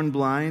was born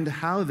blind?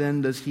 How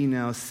then does he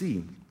now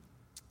see?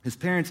 His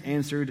parents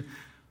answered,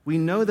 we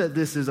know that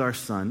this is our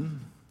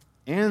son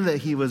and that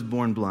he was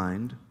born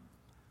blind,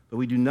 but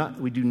we do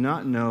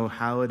not know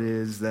how it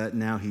is that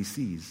now he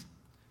sees.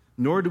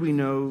 Nor do we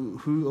know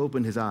who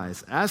opened his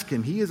eyes. Ask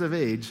him, he is of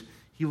age,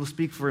 he will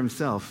speak for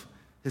himself.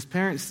 His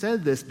parents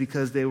said this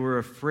because they were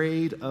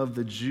afraid of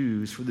the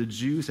Jews, for the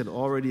Jews had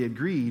already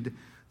agreed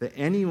that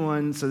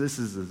anyone, so this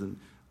is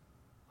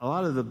a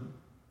lot of the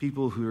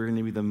people who are going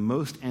to be the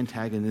most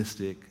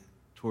antagonistic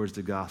towards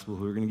the gospel,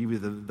 who are going to give you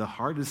the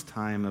hardest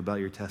time about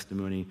your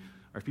testimony,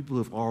 are people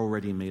who have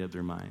already made up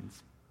their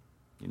minds.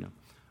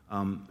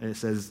 And it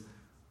says,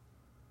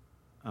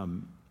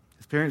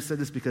 his parents said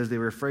this because they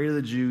were afraid of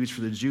the Jews,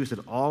 for the Jews had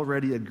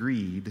already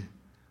agreed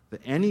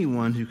that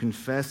anyone who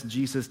confessed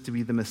Jesus to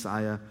be the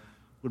Messiah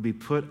would be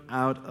put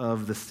out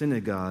of the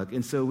synagogue.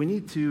 And so we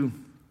need to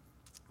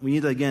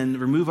again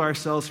remove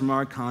ourselves from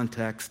our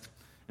context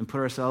and put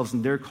ourselves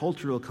in their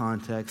cultural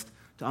context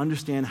to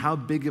understand how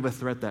big of a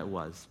threat that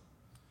was.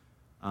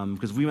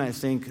 Because we might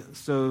think,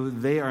 so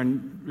they are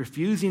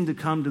refusing to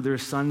come to their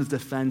son's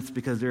defense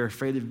because they're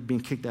afraid of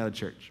being kicked out of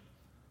church.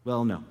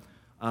 Well, no.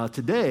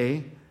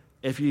 Today,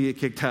 if you get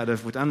kicked out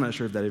of, which I'm not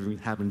sure if that even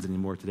happens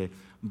anymore today,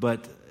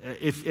 but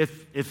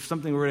if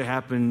something were to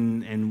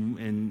happen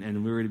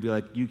and we were to be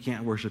like, you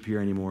can't worship here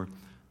anymore,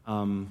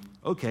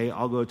 okay,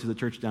 I'll go to the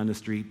church down the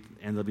street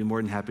and they'll be more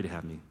than happy to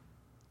have me,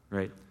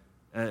 right?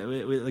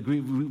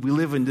 We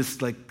live in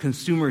this like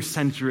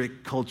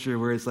consumer-centric culture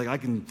where it's like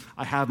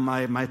I have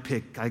my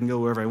pick, I can go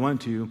wherever I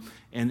want to,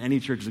 and any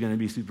church is going to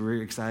be super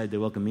excited to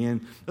welcome me in.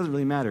 It doesn't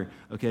really matter,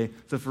 okay?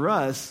 So for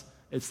us,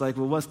 it's like,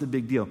 well, what's the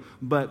big deal?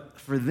 But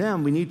for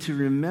them, we need to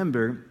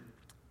remember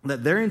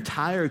that their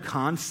entire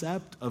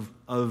concept of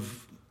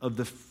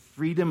the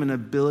freedom and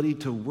ability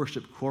to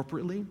worship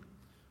corporately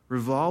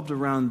revolved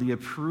around the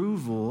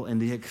approval and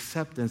the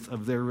acceptance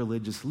of their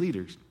religious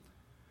leaders.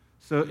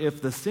 So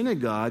if the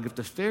synagogue, if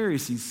the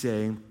Pharisees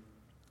say,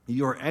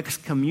 you're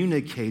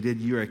excommunicated,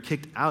 you are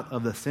kicked out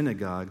of the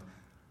synagogue,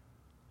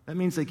 that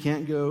means they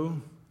can't go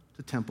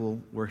to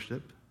temple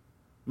worship.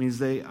 It means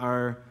they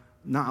are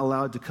not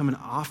allowed to come and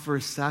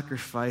offer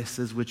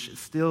sacrifices, which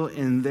still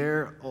in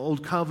their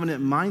old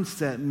covenant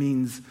mindset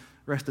means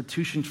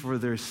restitution for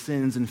their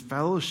sins and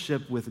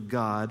fellowship with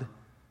God.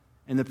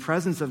 And the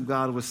presence of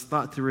God was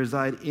thought to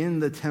reside in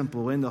the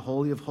temple, in the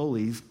Holy of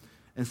Holies.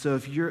 And so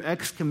if you're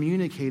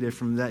excommunicated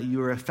from that,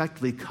 you are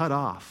effectively cut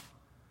off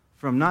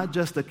from not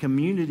just a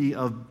community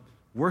of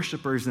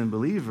worshipers and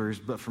believers,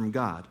 but from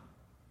God.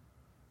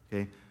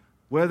 Okay?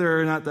 Whether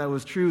or not that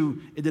was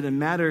true, it didn't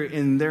matter.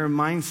 In their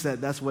mindset,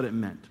 that's what it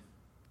meant.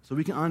 So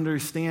we can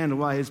understand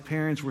why his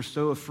parents were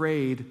so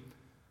afraid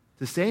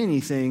to say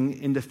anything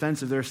in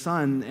defense of their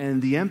son,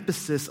 and the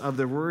emphasis of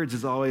their words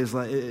is always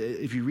like,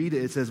 if you read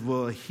it, it says,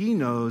 well, he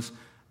knows,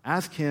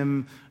 ask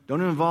him, don't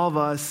involve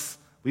us,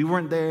 we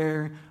weren't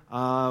there,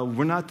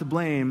 we're not to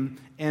blame.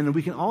 And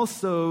we can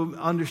also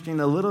understand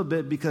a little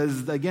bit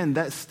because, again,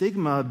 that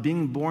stigma of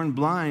being born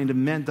blind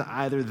meant that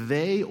either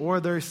they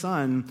or their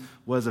son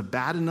was a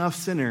bad enough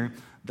sinner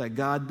that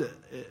God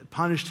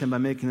punished him by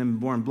making him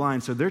born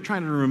blind. So they're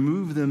trying to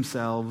remove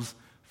themselves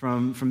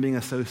from being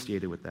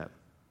associated with that.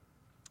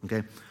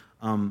 Okay?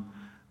 And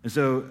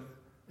so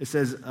it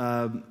says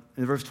in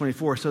verse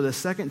 24, so the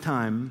second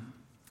time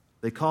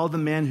they called the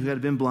man who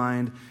had been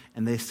blind,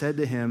 and they said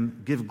to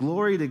him, give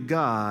glory to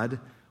God.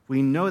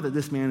 We know that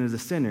this man is a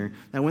sinner.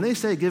 Now, when they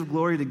say give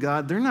glory to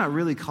God, they're not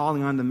really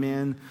calling on the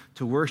man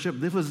to worship.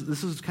 This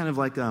was kind of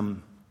like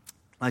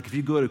if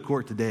you go to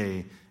court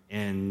today,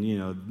 and, you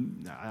know,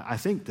 I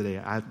think today,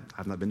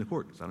 I've not been to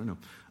court, so I don't know.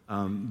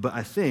 But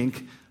I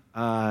think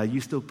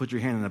you still put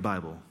your hand on the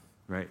Bible,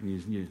 right?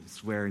 And you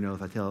swear an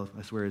oath.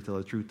 I swear to tell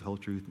the truth, the whole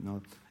truth. And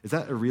all. Is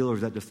that real, or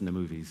is that just in the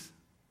movies?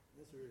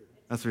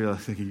 That's real. I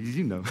was thinking,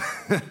 you know.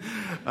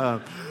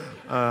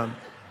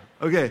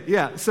 Okay,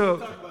 yeah, so,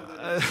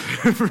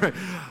 right.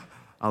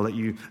 I'll let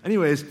you.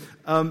 Anyways,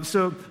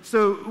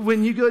 so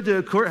when you go to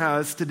a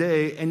courthouse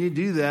today and you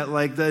do that,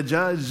 like the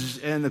judge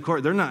and the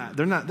court, they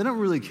don't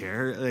really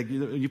care. Like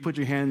you put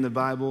your hand in the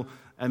Bible.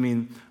 I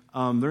mean,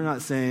 they're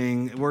not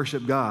saying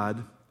worship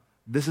God.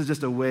 This is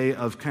just a way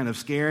of kind of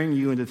scaring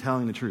you into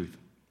telling the truth.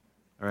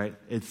 All right,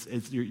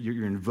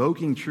 you're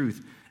invoking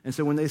truth. And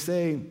so when they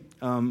say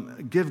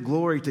give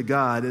glory to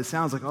God, it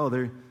sounds like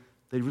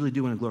they really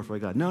do want to glorify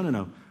God.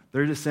 No.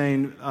 They're just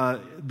saying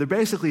they're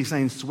basically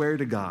saying swear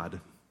to God.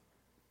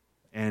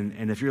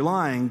 And if you're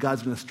lying,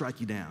 God's going to strike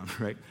you down,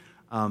 right?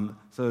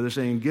 So they're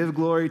saying, give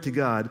glory to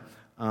God.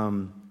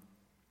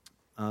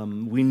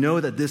 We know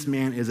that this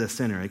man is a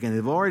sinner. Again,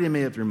 they've already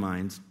made up their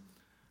minds.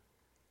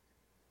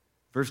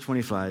 Verse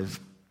 25,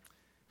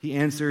 he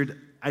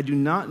answered, I do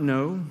not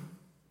know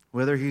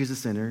whether he's a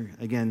sinner.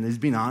 Again, he's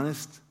being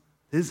honest.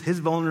 His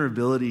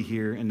vulnerability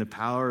here and the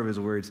power of his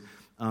words.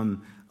 The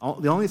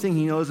only thing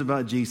he knows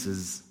about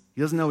Jesus,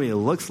 he doesn't know what he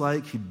looks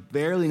like. He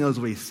barely knows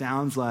what he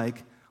sounds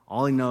like.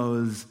 All he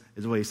knows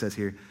is what he says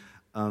here.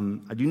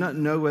 I do not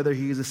know whether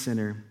he is a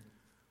sinner.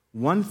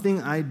 One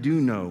thing I do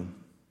know,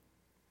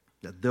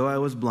 that though I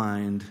was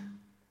blind,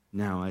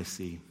 now I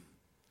see.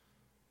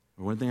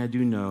 Or one thing I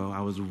do know,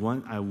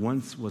 I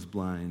once was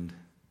blind,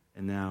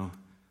 and now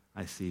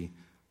I see.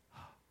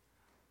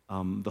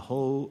 The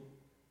whole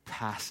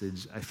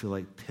passage, I feel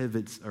like,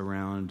 pivots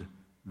around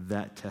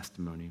that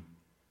testimony.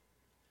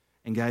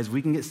 And guys,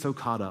 we can get so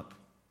caught up.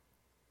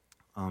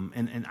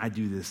 And I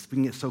do this. We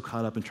can get so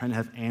caught up in trying to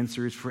have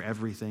answers for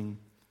everything,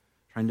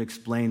 trying to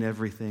explain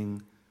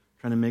everything,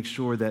 trying to make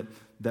sure that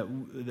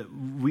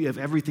we have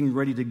everything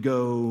ready to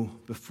go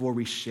before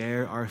we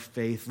share our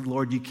faith.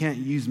 Lord, you can't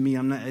use me.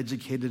 I'm not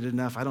educated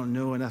enough. I don't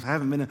know enough. I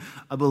haven't been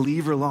a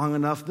believer long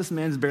enough. This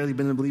man's barely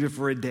been a believer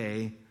for a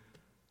day,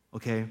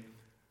 okay?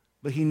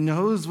 But he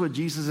knows what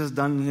Jesus has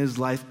done in his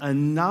life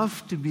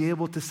enough to be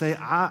able to say,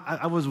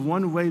 I was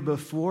one way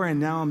before and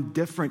now I'm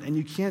different, and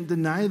you can't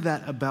deny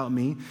that about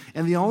me.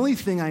 And the only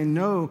thing I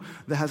know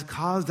that has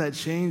caused that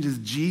change is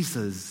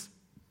Jesus.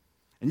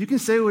 And you can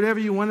say whatever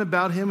you want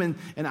about him,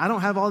 and I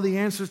don't have all the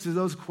answers to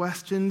those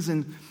questions,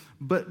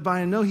 but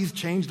I know he's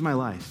changed my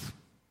life.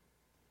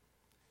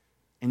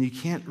 And you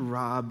can't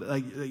rob,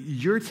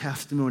 your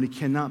testimony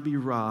cannot be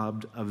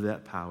robbed of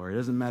that power. It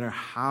doesn't matter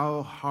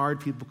how hard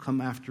people come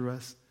after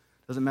us.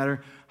 Doesn't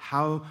matter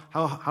how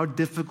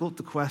difficult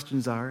the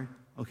questions are,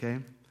 okay?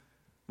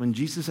 When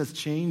Jesus has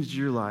changed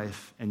your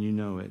life and you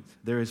know it,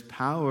 there is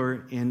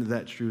power in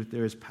that truth.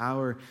 There is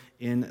power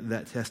in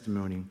that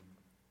testimony.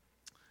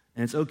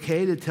 And it's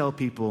okay to tell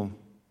people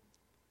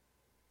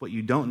what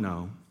you don't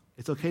know.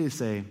 It's okay to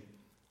say,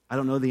 I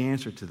don't know the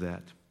answer to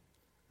that,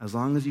 as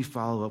long as you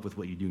follow up with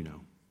what you do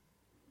know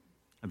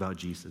about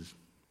Jesus,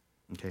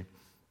 okay?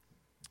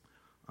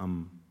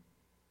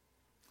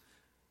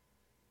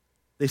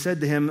 They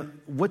said to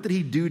him, what did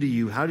he do to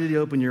you? How did he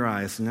open your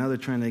eyes? So now they're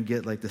trying to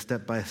get like the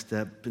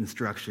step-by-step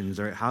instructions.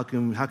 All right, how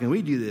can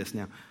we do this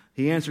now?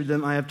 He answered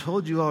them, I have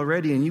told you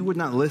already, and you would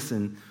not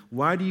listen.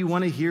 Why do you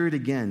want to hear it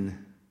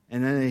again?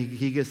 And then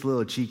he gets a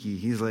little cheeky.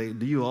 He's like,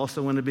 do you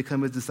also want to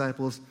become his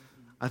disciples?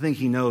 I think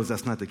he knows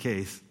that's not the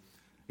case.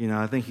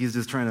 I think he's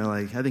just trying to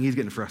I think he's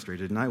getting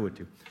frustrated, and I would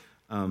too.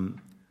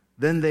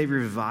 Then they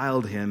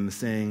reviled him,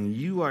 saying,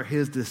 you are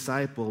his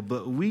disciple,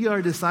 but we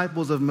are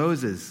disciples of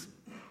Moses.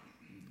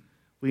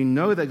 We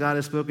know that God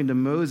has spoken to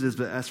Moses,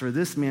 but as for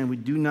this man, we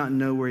do not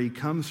know where he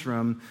comes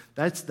from.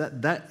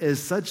 That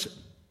is such,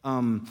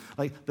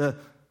 the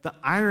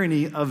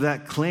irony of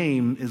that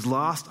claim is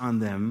lost on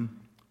them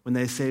when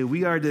they say,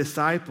 we are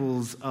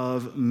disciples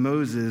of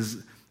Moses.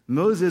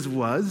 Moses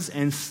was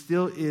and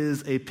still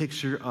is a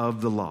picture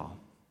of the law,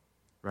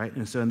 right?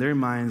 And so in their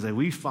minds,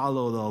 we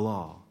follow the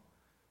law.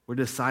 We're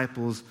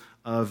disciples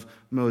of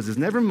Moses.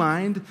 Never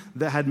mind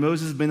that had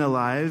Moses been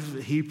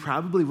alive, he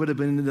probably would have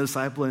been a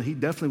disciple, and he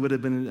definitely would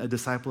have been a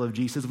disciple of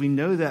Jesus. We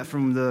know that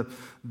from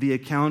the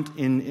account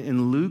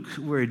in Luke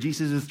where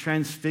Jesus is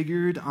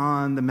transfigured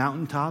on the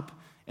mountaintop,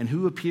 and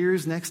who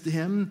appears next to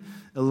him?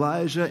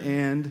 Elijah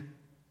and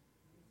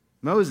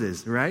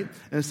Moses, right?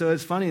 And so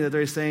it's funny that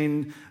they're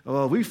saying,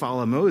 well, we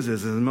follow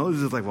Moses. And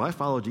Moses is like, well, I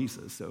follow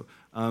Jesus. So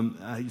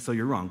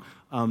you're wrong.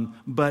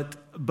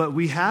 But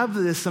we have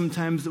this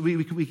sometimes that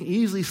we can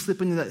easily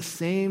slip into that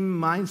same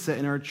mindset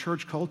in our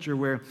church culture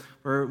where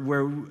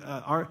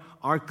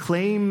our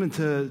claim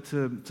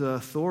to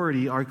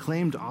authority, our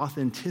claim to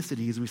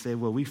authenticity is we say,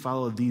 well, we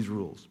follow these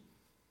rules.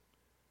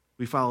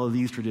 We follow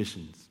these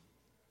traditions.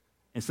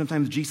 And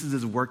sometimes Jesus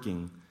is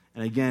working.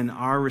 And again,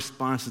 our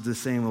response is the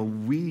same. Well,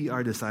 we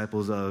are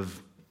disciples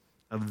of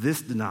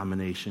this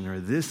denomination or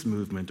this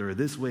movement or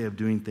this way of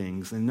doing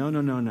things. And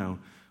no.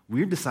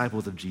 We're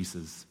disciples of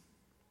Jesus.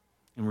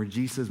 And where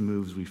Jesus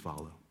moves, we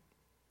follow.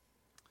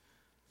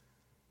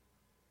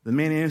 The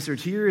man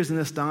answered, here is an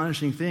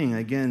astonishing thing.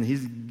 Again,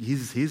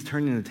 he's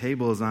turning the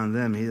tables on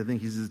them. I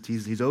think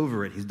he's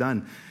over it. He's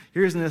done.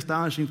 Here's an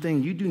astonishing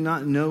thing. You do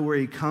not know where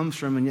he comes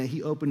from, and yet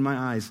he opened my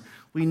eyes.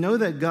 We know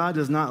that God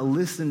does not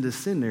listen to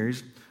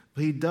sinners,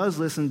 but he does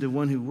listen to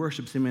one who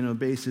worships him and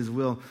obeys his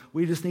will.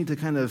 We just need to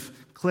kind of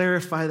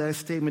clarify that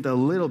statement a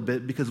little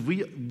bit because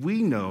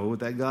we know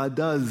that God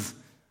does,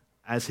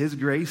 as his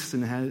grace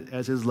and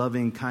as his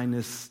loving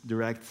kindness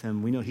directs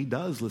him, we know he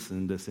does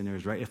listen to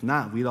sinners, right? If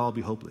not, we'd all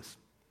be hopeless,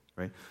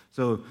 right?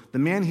 So the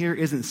man here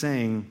isn't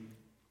saying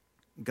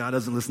God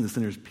doesn't listen to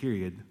sinners,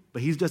 period,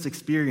 but he's just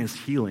experienced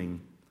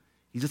healing.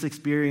 He's just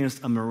experienced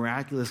a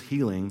miraculous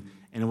healing,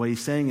 and what he's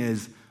saying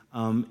is,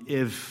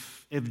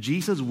 if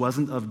Jesus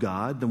wasn't of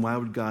God, then why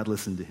would God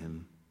listen to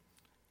him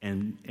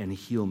and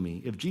heal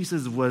me? If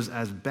Jesus was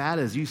as bad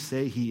as you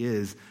say he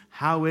is,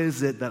 how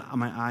is it that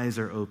my eyes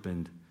are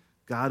opened?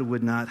 God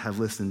would not have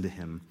listened to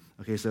him.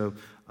 Okay, so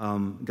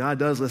God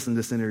does listen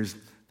to sinners,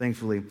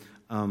 thankfully,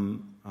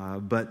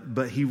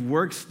 but he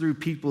works through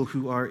people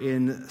who are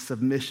in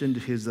submission to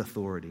his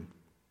authority.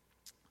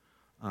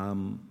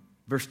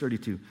 Verse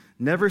 32,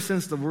 never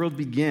since the world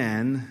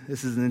began,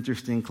 this is an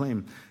interesting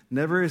claim,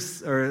 I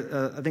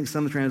think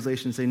some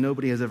translations say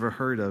nobody has ever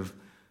heard of,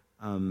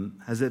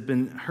 has it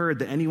been heard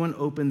that anyone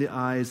opened the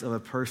eyes of a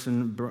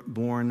person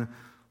born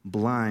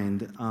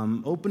blind?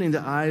 Opening the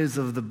eyes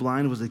of the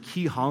blind was a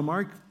key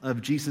hallmark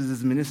of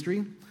Jesus'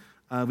 ministry.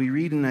 We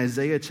read in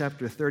Isaiah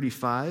chapter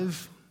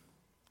 35,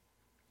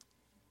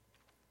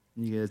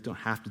 you guys don't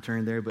have to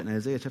turn there, but in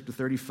Isaiah chapter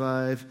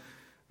 35,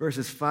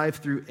 verses 5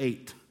 through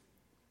 8,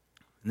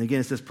 and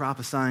again, it says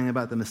prophesying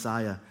about the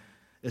Messiah.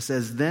 It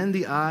says, then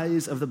the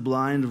eyes of the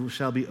blind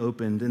shall be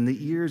opened, and the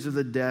ears of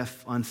the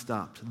deaf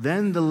unstopped.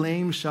 Then the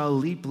lame shall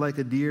leap like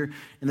a deer,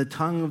 and the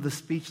tongue of the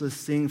speechless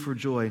sing for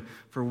joy.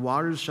 For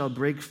waters shall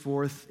break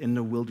forth in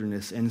the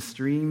wilderness, and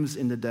streams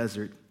in the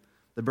desert.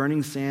 The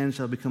burning sand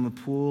shall become a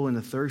pool, and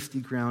the thirsty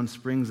ground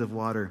springs of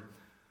water.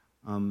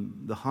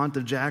 The haunt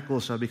of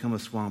jackals shall become a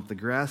swamp. The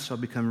grass shall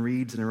become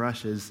reeds and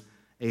rushes.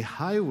 A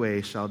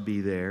highway shall be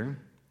there,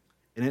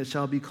 and it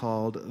shall be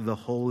called the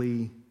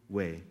Holy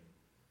Way.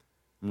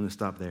 I'm going to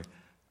stop there.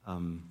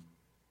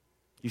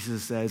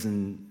 Jesus says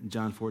in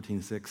John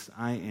 14:6,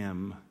 I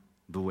am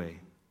the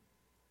way,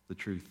 the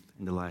truth,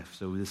 and the life.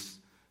 So this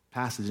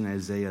passage in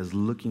Isaiah is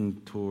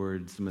looking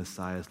towards the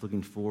Messiah. It's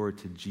looking forward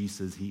to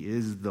Jesus. He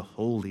is the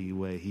holy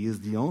way. He is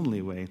the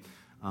only way.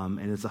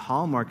 And it's a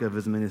hallmark of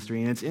his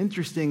ministry. And it's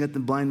interesting that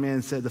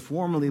the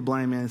formerly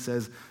blind man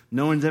says,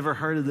 no one's ever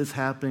heard of this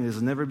happening. This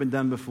has never been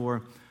done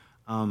before.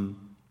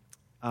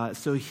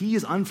 So he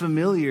is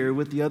unfamiliar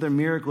with the other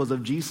miracles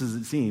of Jesus,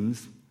 it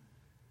seems,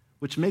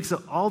 which makes it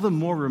all the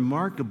more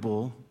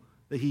remarkable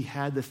that he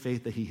had the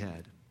faith that he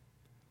had.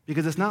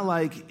 Because it's not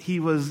like he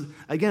was,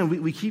 again,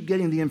 we keep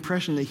getting the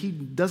impression that he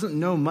doesn't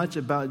know much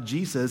about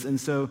Jesus. And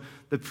so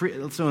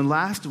in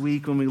last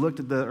week when we looked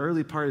at the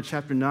early part of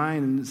chapter 9,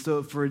 and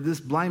so for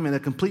this blind man, a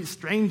complete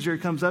stranger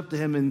comes up to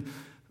him and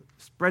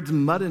spreads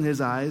mud in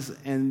his eyes,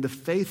 and the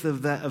faith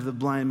of the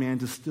blind man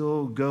to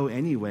still go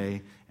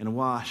anyway and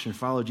wash and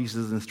follow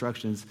Jesus'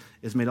 instructions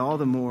is made all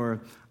the more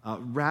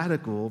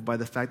radical by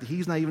the fact that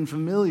he's not even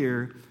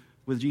familiar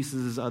with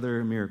Jesus'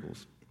 other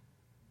miracles.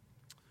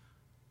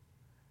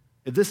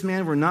 If this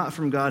man were not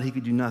from God, he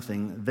could do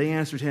nothing. They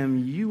answered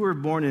him, you were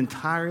born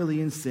entirely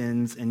in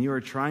sins, and you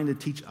are trying to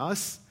teach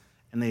us,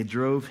 and they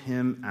drove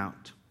him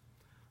out.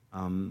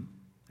 And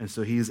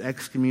so he is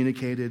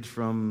excommunicated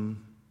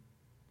from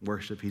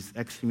worship. He's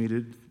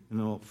excommunicated,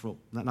 not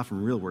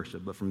from real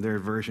worship, but from their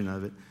version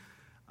of it.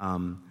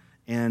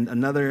 And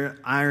another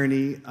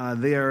irony,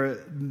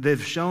 the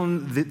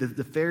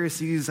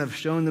Pharisees have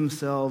shown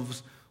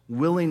themselves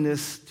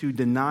willingness to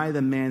deny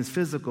the man's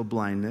physical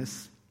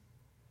blindness,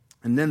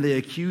 and then they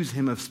accuse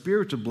him of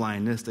spiritual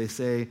blindness. They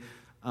say,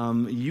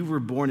 you were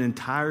born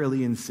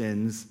entirely in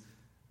sins,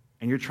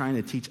 and you're trying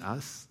to teach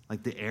us?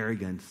 Like the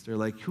arrogance. They're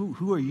like,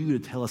 who are you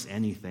to tell us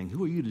anything?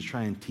 Who are you to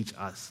try and teach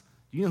us?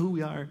 Do you know who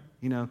we are?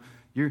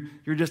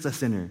 You're just a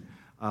sinner.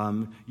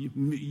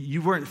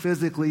 You weren't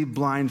physically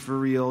blind for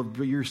real,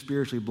 but you're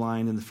spiritually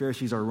blind, and the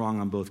Pharisees are wrong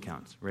on both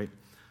counts, right?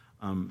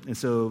 And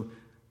so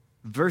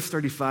verse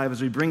 35,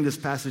 as we bring this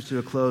passage to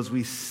a close,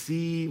 we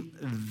see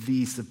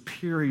the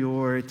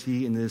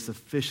superiority and the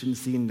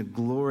sufficiency and the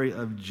glory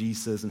of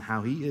Jesus and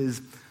how he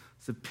is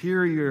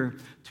superior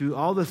to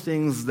all the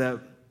things that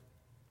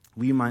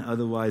we might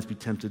otherwise be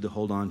tempted to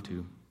hold on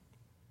to.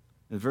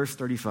 In verse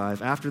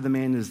 35, after the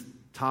man is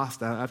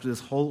tossed out, after this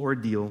whole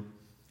ordeal,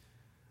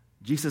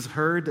 Jesus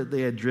heard that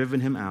they had driven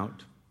him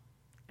out,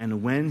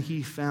 and when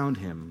he found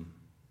him,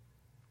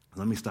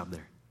 let me stop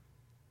there.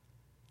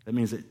 That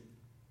means that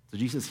so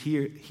Jesus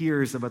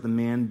hears about the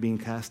man being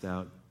cast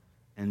out,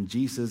 and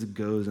Jesus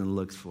goes and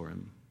looks for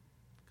him.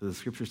 Because the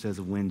scripture says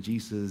when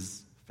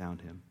Jesus found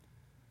him.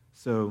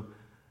 So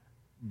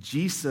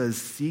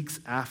Jesus seeks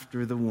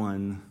after the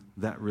one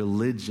that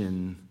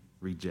religion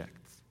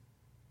rejects.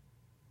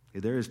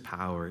 Okay, there is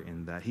power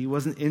in that. He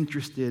wasn't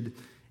interested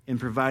in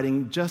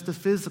providing just a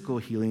physical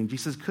healing.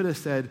 Jesus could have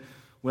said,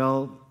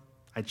 well,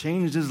 I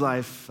changed his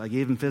life. I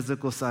gave him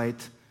physical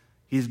sight.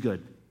 He's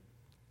good.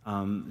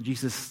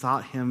 Jesus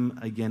sought him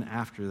again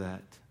after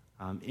that,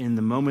 in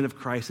the moment of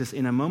crisis,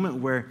 in a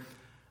moment where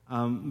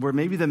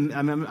maybe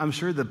I'm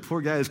sure the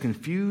poor guy is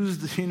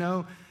confused,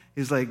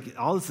 He's like,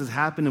 all this has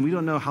happened, and we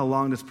don't know how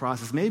long this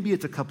process. Maybe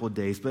it's a couple of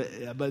days,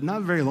 but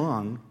not very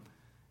long.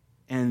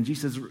 And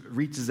Jesus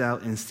reaches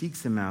out and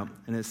seeks him out,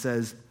 and it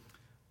says,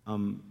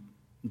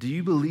 do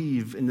you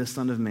believe in the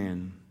Son of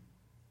Man?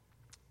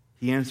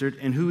 He answered,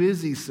 and who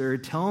is he, sir?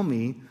 Tell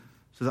me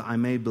so that I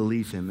may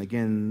believe him.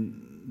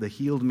 Again, the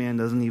healed man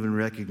doesn't even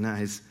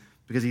recognize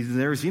because he's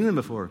never seen him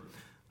before.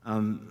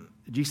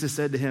 Jesus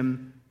said to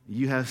him,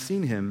 you have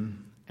seen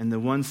him, and the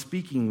one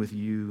speaking with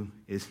you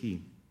is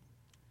he.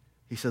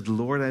 He said,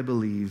 Lord, I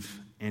believe,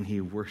 and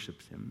he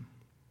worshiped him.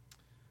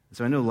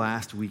 So I know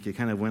last week it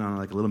kind of went on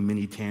like a little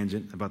mini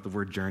tangent about the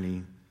word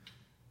journey.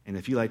 And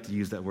if you like to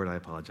use that word, I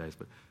apologize.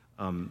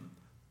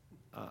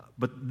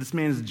 But this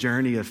man's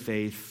journey of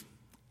faith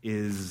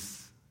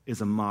is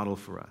a model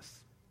for us.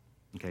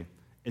 Okay?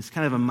 It's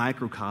kind of a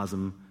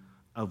microcosm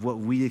of what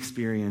we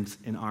experience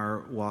in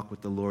our walk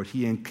with the Lord.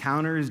 He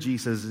encounters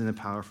Jesus in a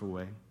powerful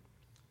way,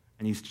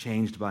 and he's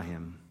changed by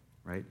him,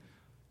 right?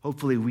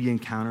 Hopefully we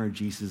encounter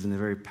Jesus in a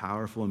very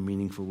powerful and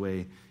meaningful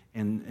way,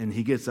 and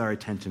he gets our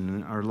attention,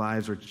 and our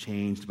lives are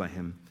changed by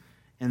him.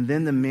 And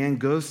then the man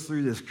goes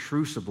through this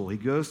crucible. He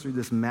goes through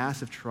this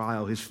massive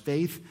trial. His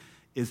faith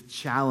is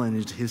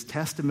challenged. His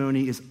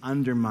testimony is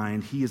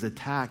undermined. He is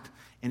attacked.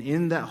 And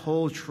in that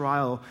whole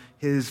trial,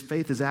 his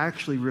faith is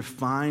actually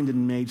refined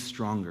and made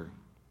stronger.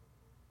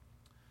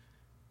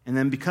 And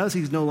then because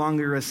he's no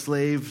longer a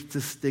slave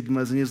to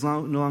stigmas, and he's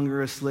no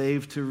longer a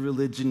slave to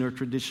religion or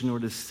tradition or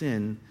to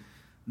sin,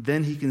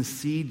 then he can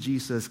see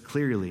Jesus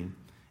clearly.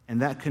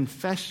 And that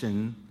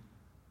confession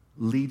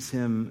leads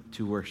him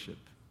to worship.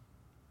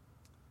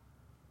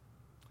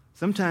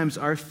 Sometimes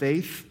our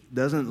faith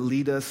doesn't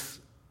lead us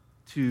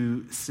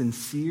to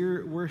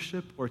sincere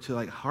worship or to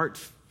like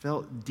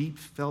heartfelt, deep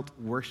felt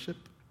worship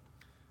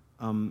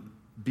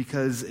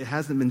because it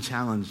hasn't been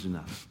challenged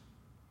enough.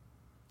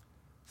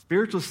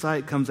 Spiritual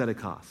sight comes at a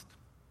cost.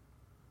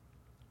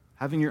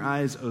 Having your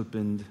eyes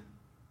opened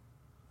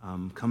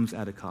comes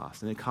at a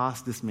cost, and it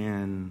cost this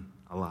man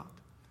a lot.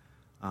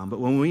 But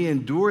when we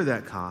endure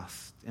that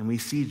cost and we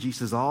see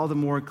Jesus all the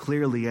more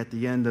clearly at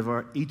the end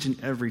of each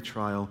and every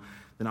trial,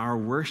 then our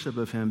worship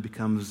of him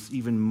becomes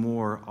even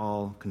more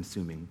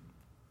all-consuming.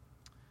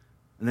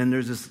 And then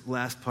there's this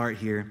last part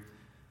here.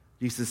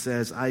 Jesus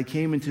says, I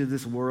came into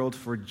this world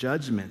for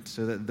judgment,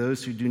 so that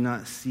those who do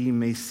not see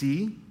may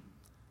see,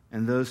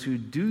 and those who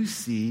do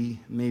see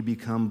may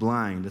become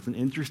blind. That's an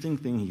interesting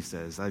thing he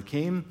says. I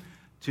came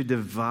to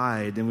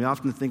divide, and we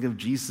often think of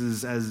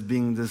Jesus as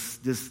being this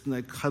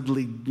like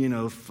cuddly,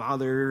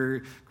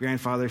 father,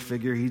 grandfather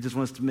figure. He just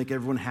wants to make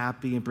everyone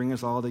happy and bring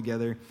us all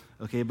together.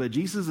 Okay, but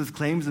Jesus'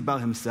 claims about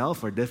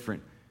himself are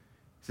different.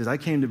 He says, I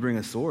came to bring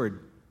a sword.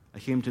 I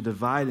came to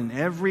divide, and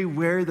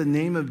everywhere the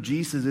name of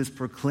Jesus is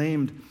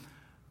proclaimed,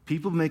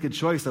 people make a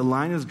choice. A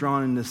line is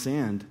drawn in the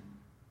sand,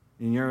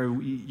 and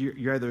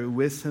you're either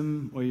with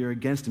him or you're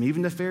against him.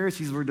 Even the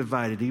Pharisees were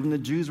divided. Even the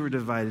Jews were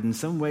divided. In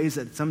some ways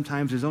that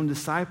sometimes his own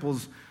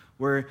disciples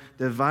were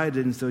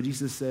divided. And so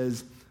Jesus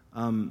says,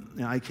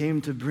 I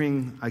came to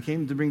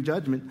bring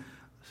judgment,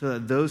 so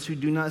that those who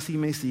do not see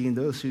may see, and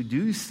those who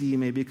do see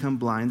may become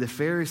blind. The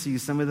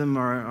Pharisees, some of them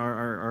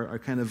are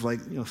kind of like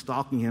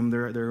stalking him.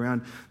 They're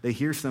around. They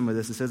hear some of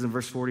this. It says in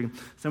verse 40,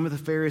 some of the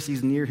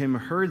Pharisees near him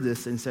heard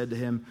this and said to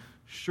him,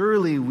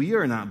 surely we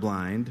are not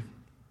blind,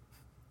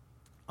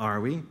 are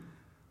we?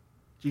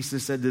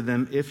 Jesus said to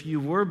them, if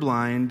you were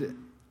blind,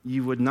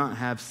 you would not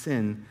have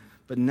sin.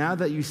 But now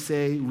that you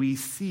say we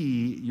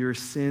see, your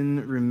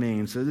sin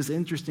remains. So this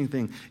interesting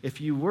thing.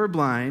 If you were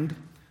blind,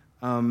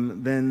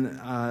 then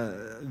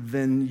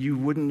you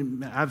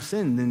wouldn't have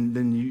sin.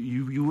 Then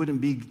you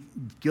wouldn't be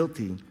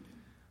guilty.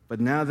 But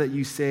now that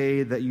you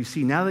say that you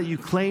see, now that you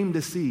claim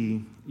to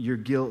see, your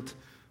guilt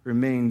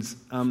remains.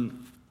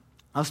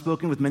 I've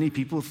spoken with many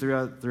people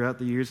throughout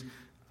the years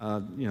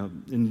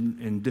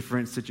in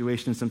different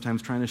situations,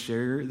 sometimes trying to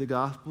share the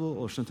gospel,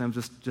 or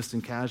sometimes just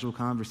in casual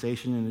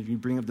conversation. And if you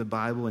bring up the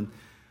Bible,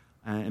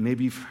 and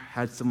maybe you've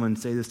had someone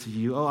say this to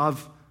you, "Oh,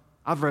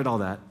 I've read all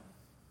that."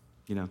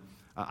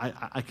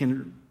 I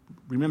can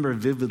remember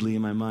vividly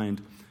in my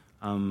mind.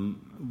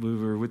 We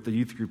were with the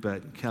youth group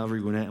at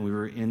Calvary Gwinnett, and we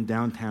were in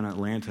downtown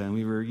Atlanta, and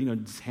we were,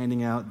 just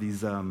handing out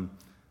these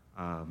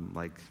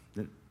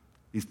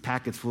these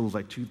packets full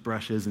of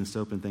toothbrushes and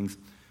soap and things.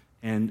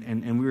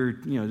 And we were,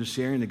 just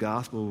sharing the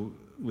gospel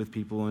with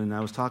people. And I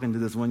was talking to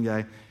this one guy,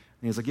 and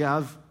he was like,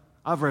 "Yeah,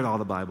 I've read all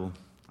the Bible.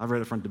 I've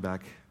read it front to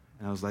back."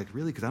 And I was like,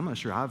 "Really?" Because I'm not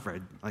sure I've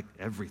read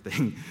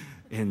everything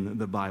in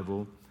the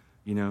Bible,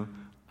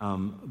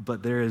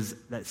 But there is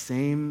that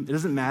same. It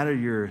doesn't matter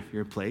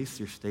your place,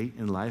 your state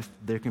in life.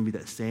 There can be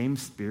that same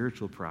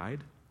spiritual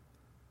pride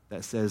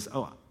that says,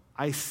 "Oh,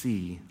 I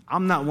see.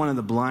 I'm not one of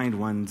the blind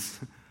ones.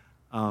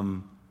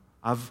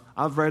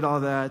 I've read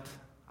all that.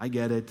 I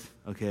get it.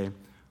 Okay."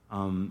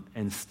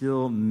 And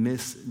still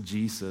miss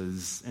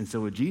Jesus. And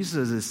so what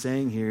Jesus is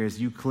saying here is,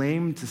 you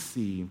claim to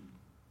see.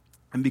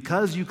 And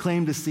because you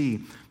claim to see,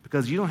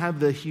 because you don't have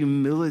the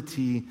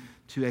humility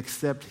to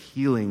accept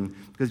healing,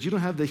 because you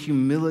don't have the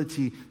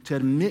humility to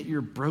admit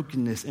your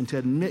brokenness and to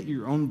admit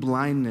your own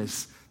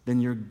blindness, then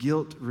your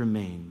guilt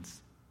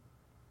remains.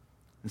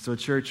 And so,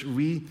 church,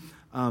 we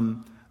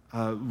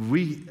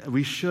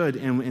should,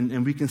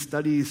 and we can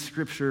study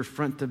Scripture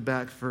front to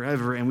back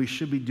forever, and we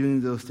should be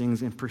doing those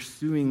things and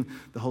pursuing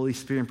the Holy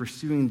Spirit and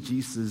pursuing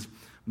Jesus,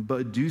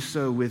 but do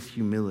so with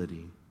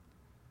humility.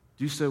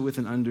 Do so with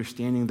an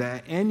understanding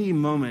that at any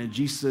moment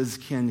Jesus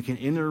can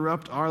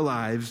interrupt our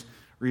lives,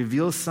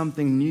 reveal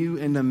something new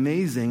and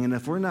amazing, and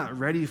if we're not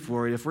ready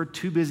for it, if we're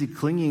too busy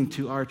clinging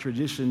to our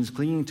traditions,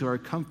 clinging to our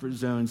comfort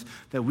zones,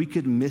 that we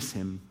could miss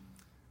him,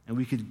 and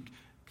we could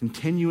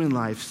continue in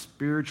life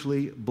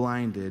spiritually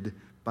blinded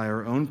by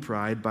our own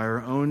pride, by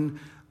our own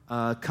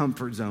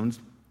comfort zones.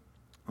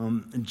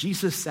 And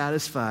Jesus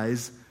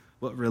satisfies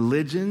what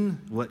religion,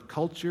 what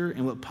culture,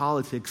 and what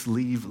politics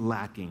leave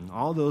lacking.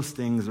 All those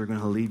things are going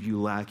to leave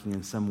you lacking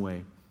in some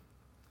way.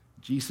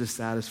 Jesus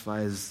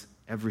satisfies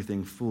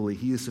everything fully.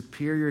 He is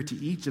superior to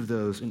each of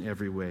those in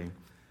every way.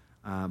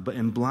 But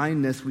in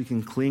blindness, we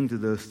can cling to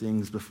those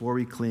things before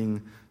we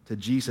cling to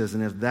Jesus.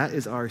 And if that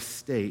is our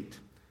state,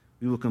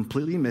 we will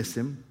completely miss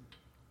him.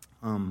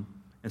 And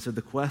so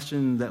the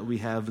question that we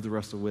have to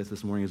wrestle with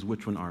this morning is,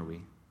 which one are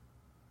we?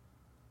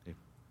 Okay.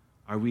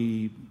 Are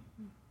we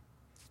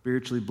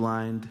spiritually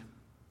blind,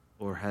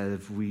 or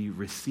have we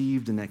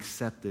received and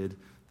accepted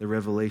the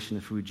revelation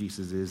of who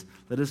Jesus is?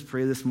 Let us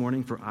pray this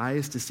morning for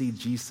eyes to see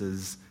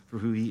Jesus for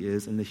who he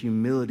is, and the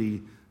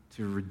humility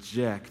to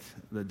reject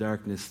the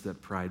darkness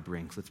that pride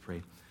brings. Let's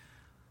pray.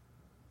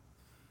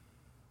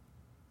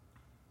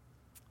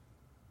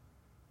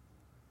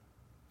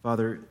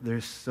 Father,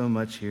 there's so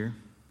much here.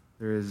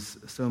 There is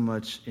so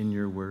much in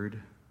your word,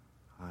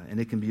 and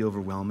it can be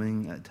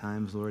overwhelming at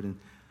times, Lord. And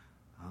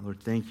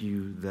Lord, thank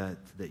you that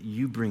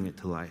you bring it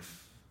to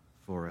life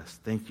for us.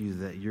 Thank you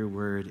that your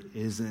word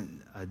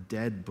isn't a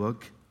dead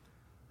book,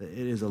 that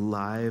it is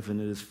alive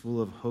and it is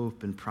full of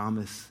hope and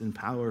promise and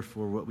power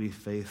for what we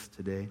face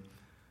today.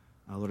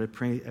 Lord, I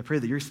pray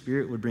that your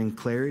Spirit would bring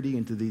clarity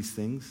into these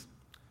things,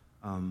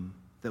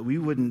 that we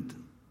wouldn't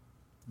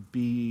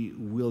be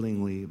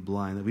willingly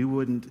blind, that we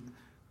wouldn't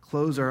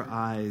close our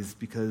eyes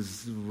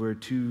because we're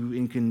too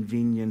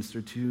inconvenienced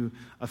or too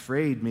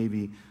afraid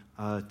maybe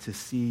to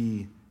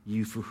see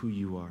you for who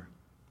you are.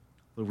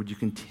 Lord, would you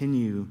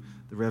continue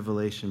the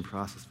revelation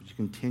process? Would you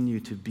continue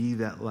to be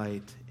that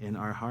light in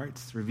our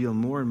hearts? Reveal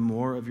more and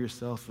more of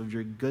yourself, of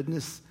your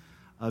goodness,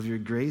 of your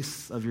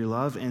grace, of your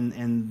love,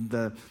 and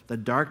the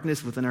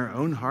darkness within our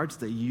own hearts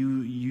that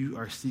you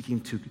are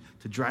seeking to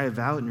drive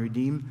out and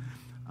redeem.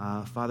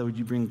 Father, would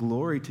you bring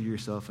glory to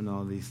yourself in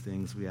all these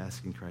things? We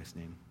ask in Christ's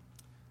name.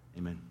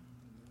 Amen.